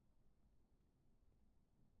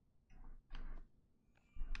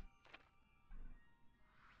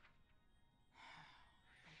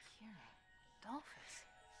 Dolphus.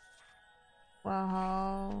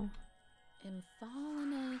 Wow.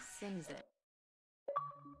 Imphalina Simsit.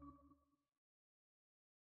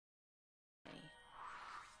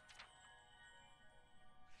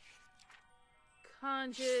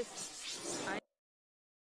 Conscious.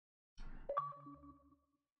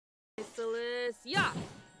 Yeah.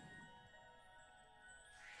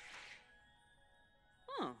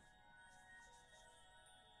 Huh.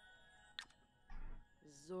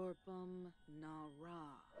 Zorbum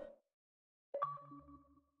Nara.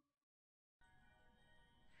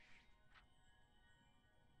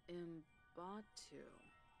 Imbatu.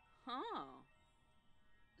 Huh.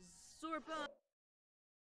 Zorbum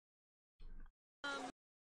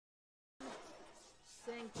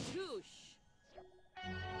Sanctush.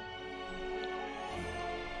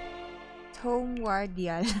 Tome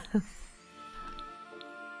Wardial.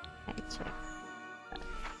 I check.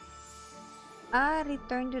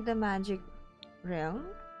 Return to the magic realm.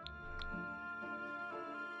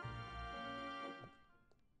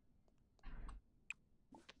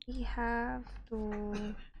 We have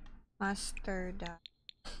to master the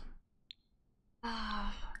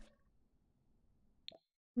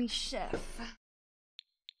me chef.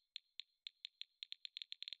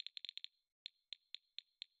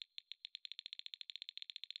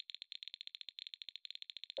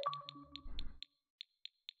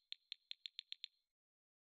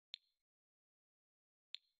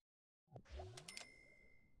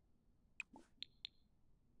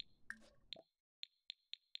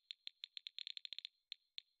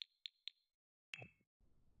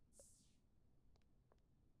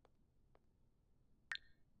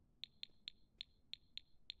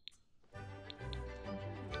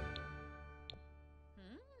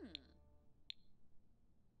 Hmm.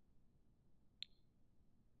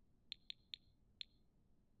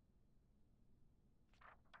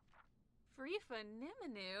 Frifa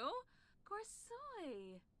Niminu.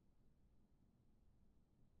 Gorsoi.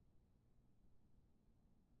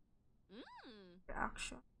 Mmm.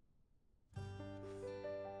 Action.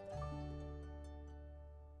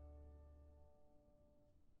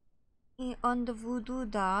 On the voodoo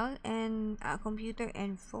doll and a computer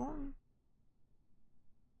and phone.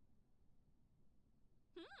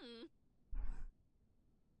 Hmm.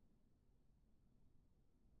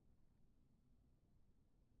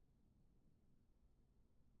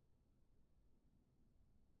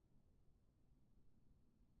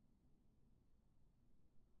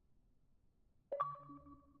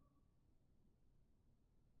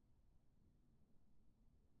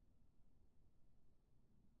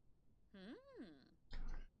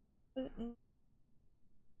 Hmm.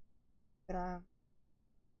 Grabe.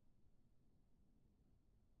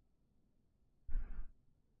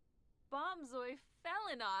 Bombzoi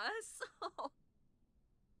Felinas. Huh.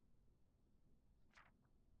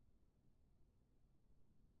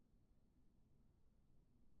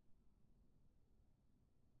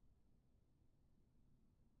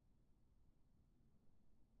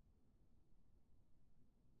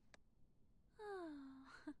 Mm.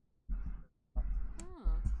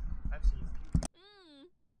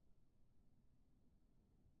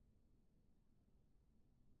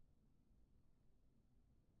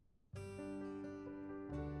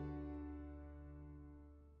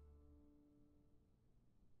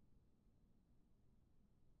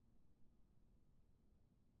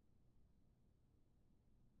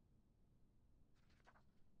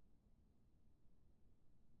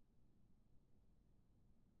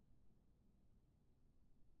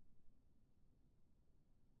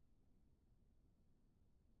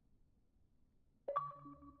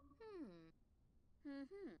 Hmm.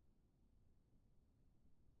 Mm-hmm.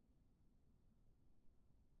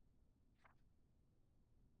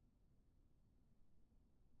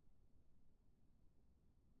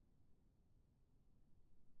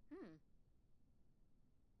 Hmm.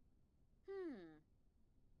 Hmm.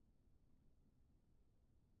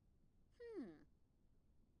 Hmm.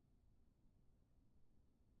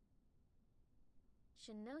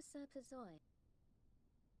 Shinosa Pazoi.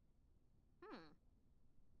 Hmm.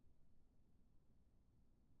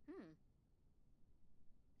 Hmm.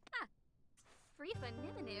 Ah! Frifa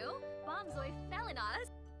Niminu. Bombzoi Felinas.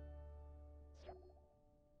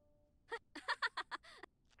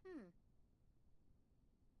 Hmm.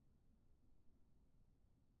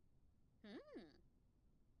 Hmm.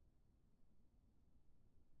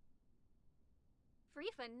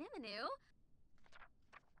 Frifa Niminu.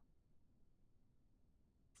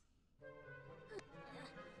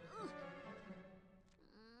 Mm.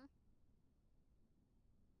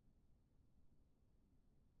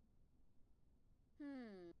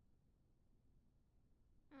 Hmm.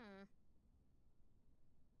 Hmm.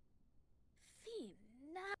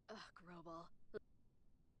 Fina. Ugh, Grobel.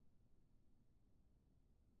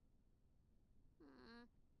 Hmm.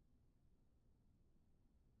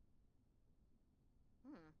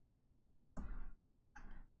 Hmm.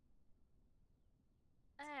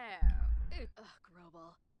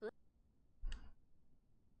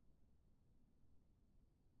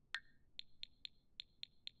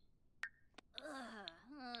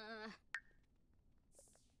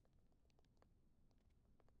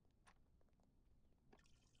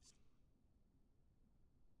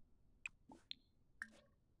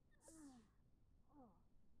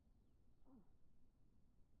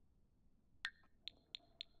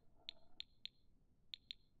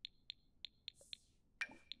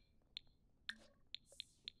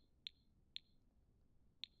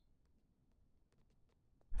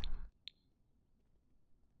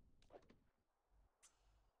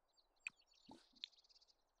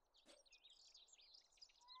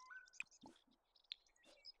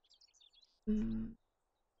 Mm.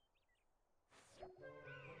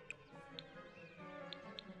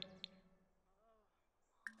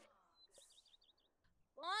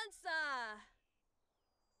 Bonsa!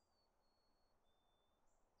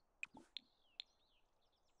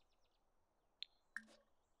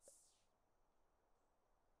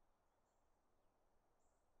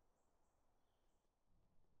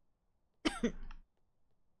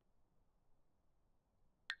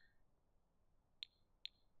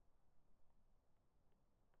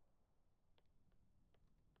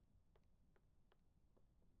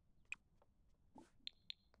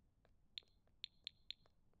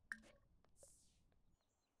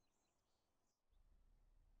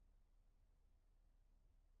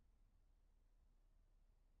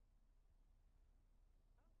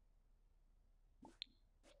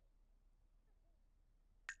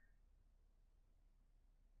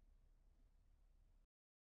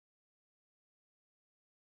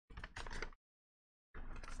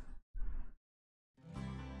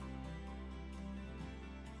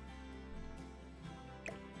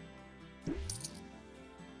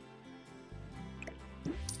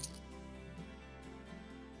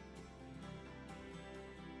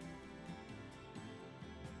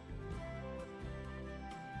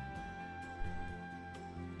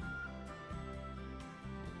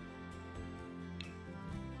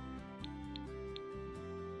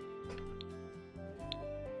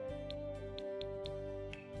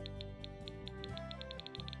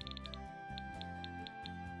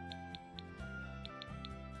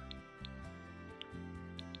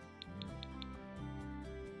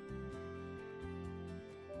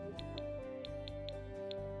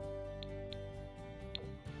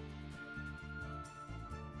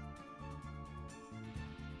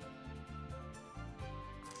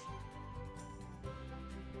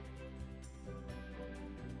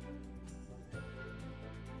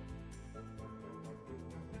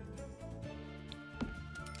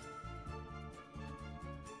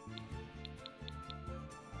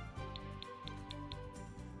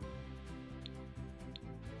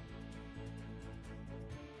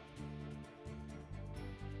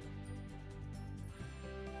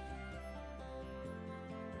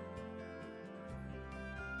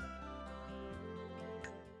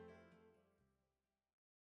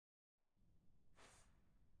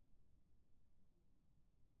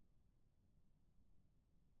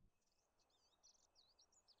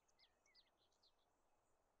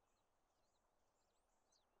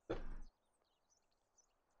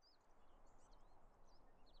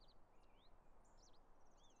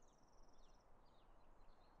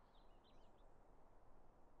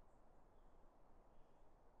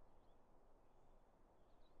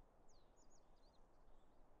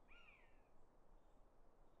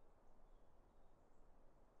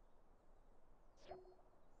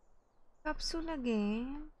 Capsule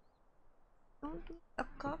again? Don't need a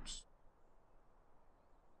capsule.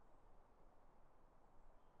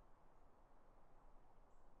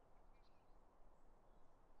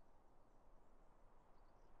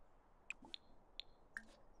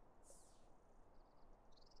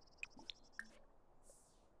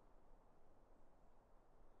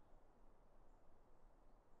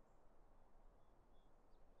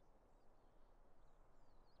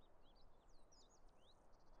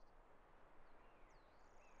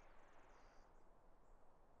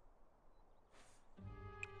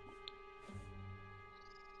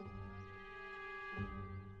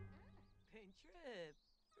 Pentrip,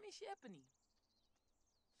 Miss Shepherdny.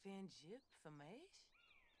 Fanjip, Famash?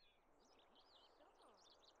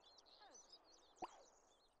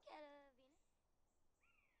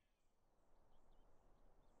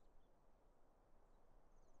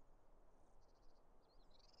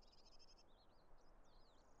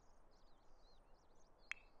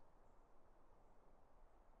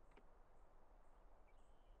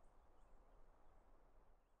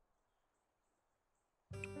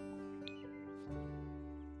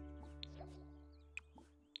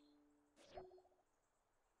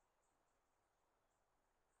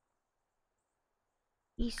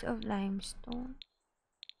 Piece of limestone.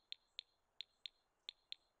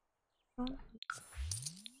 Don't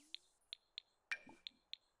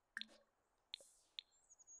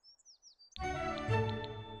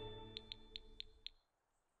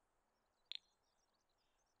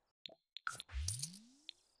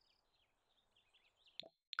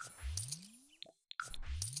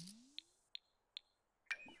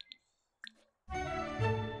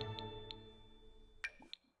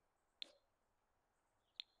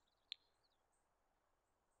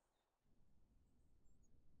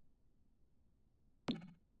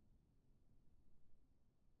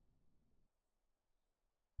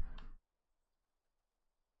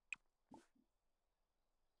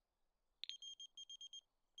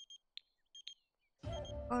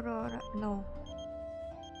Aurora. No.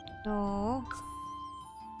 No.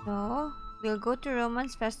 No. We'll go to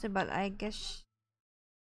Romance Festival. I guess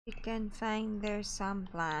we can find there some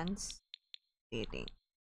plants. What do you think?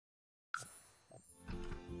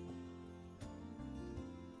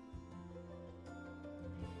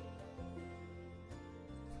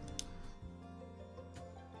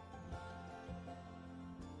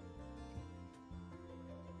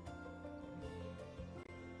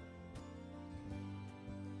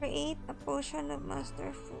 Create a potion of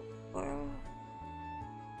master for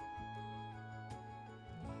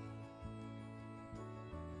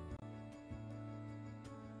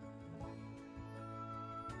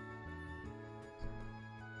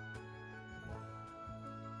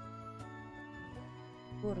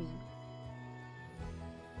Uri.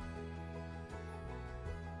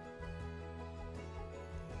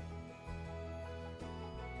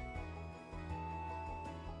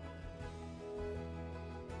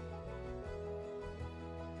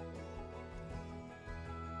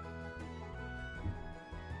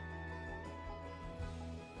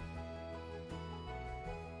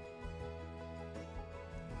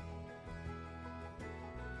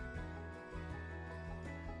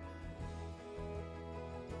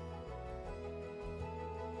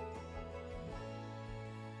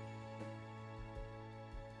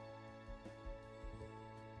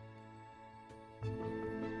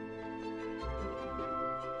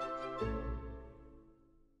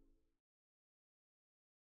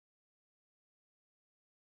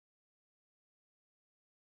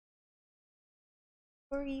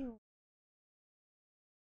 Uri.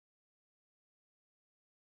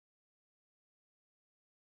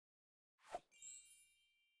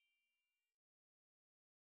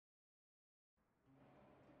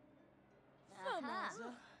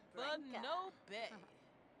 Famosa, but no bay.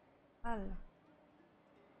 Al.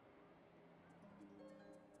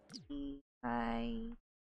 Hi.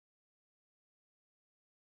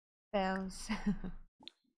 Spells.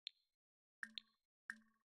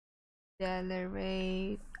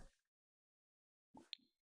 Accelerate.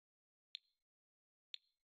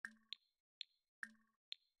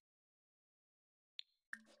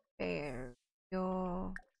 There.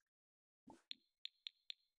 Yo.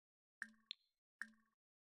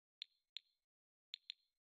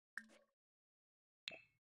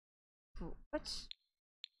 What's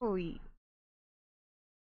Ui?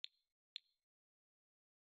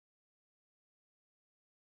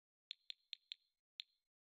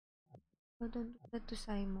 Oh, don't do that to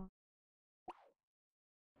Simon.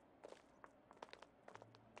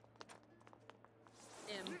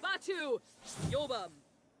 Mbatu! Yobam!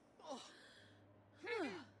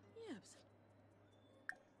 Yips.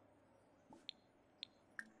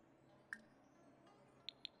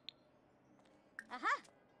 Aha!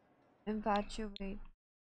 Infatuate.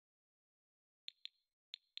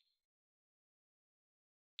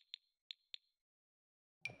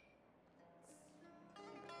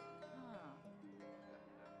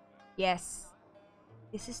 Yes.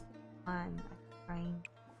 This is the one. I'm trying.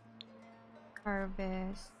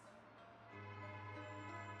 Harvest.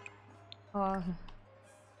 Oh.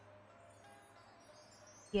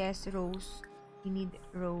 Yes, rose. We need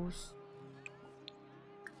rose.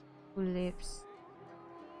 Tulips.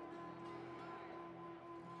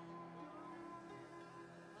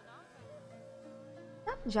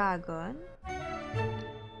 Not dragon.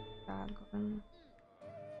 Dragon.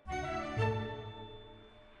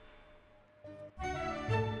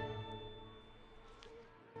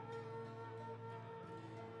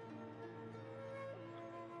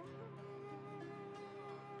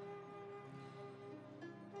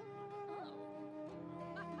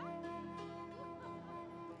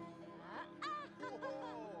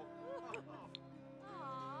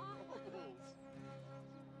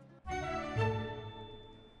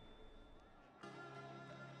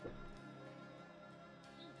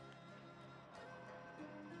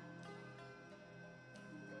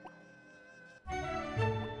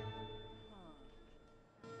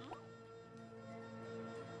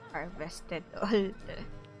 Harvested all. Been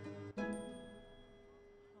a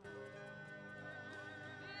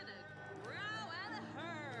grow and a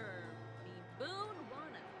herb. Me boon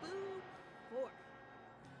want a food for.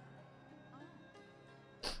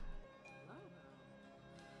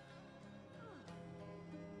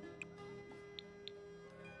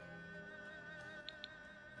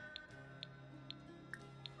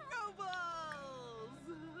 Robles!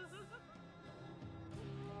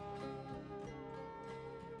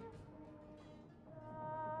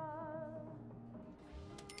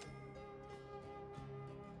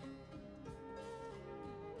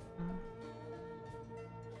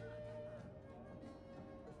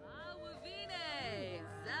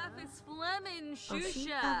 Fleming Oh, she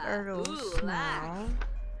Shusha. have a rose Ulak. now.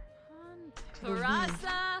 Ruby.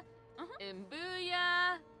 Parasa.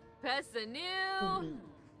 Imbuya. Pesanu.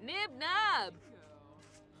 Nib Nab.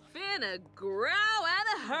 Finna grow and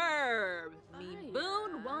a herb. Me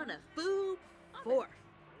boon wanna food forth.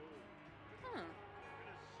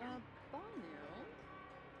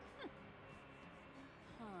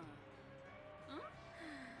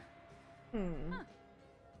 Hmm.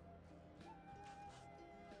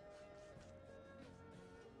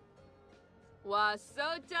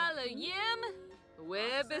 Wasota la yim.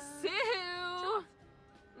 Webasihu.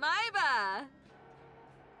 Maiba.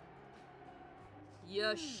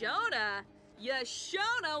 Yashona.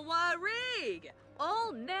 Yashona Warig.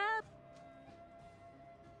 All nap.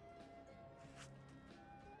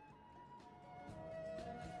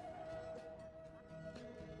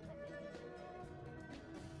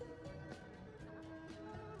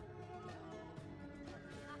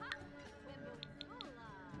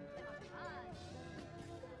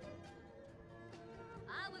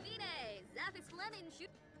 Awavine, Zaphis Fleming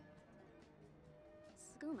Shoot.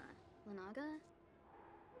 Skuma, Lanaga.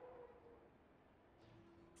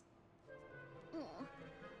 Oh.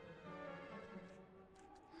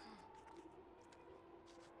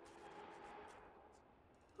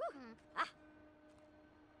 Ah.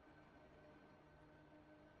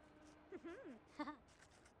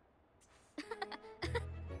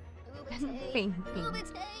 Painting.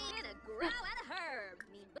 Ubate, and a grow and a herb.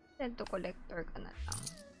 Me Send to collector ka na lang.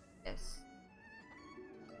 Yes.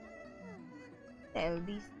 Sell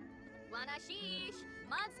these. Wanashish,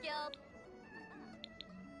 Monskill.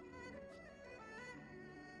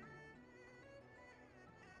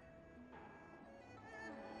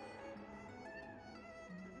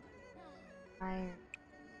 Fire.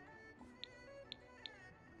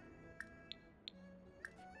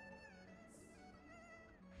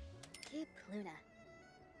 Keep Luna.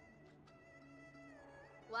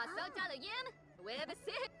 Wasota la yim,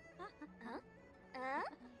 Webasi. Huh?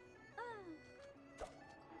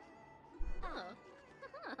 Oh.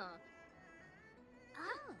 Oh.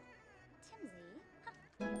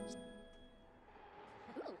 Timsy.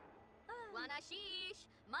 Ooh. Wanashish,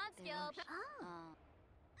 Monskill. Oh.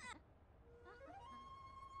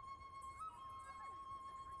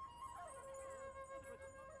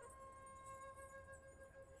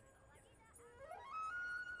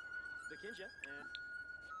 The Kinja and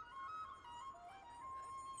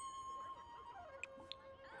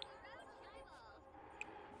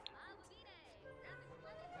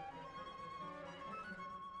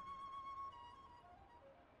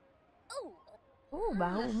Oh,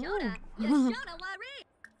 baho mo. Yashona Wari.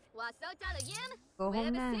 Wasota la yim, Go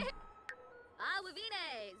home na. Webasi.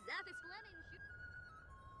 Awavine, Zaphis Fleming Shoot.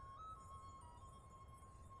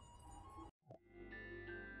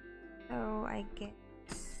 So, I guess...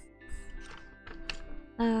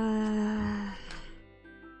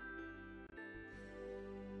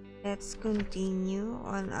 let's continue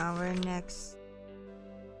on our next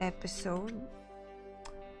episode.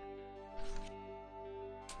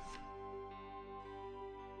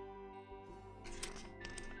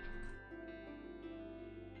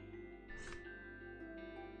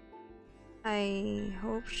 I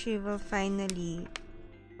hope she will finally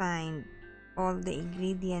find all the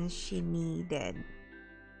ingredients she needed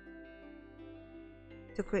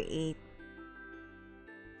to create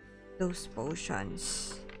those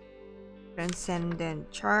potions. Transcendent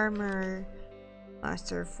Charmer,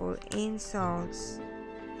 Masterful Insults,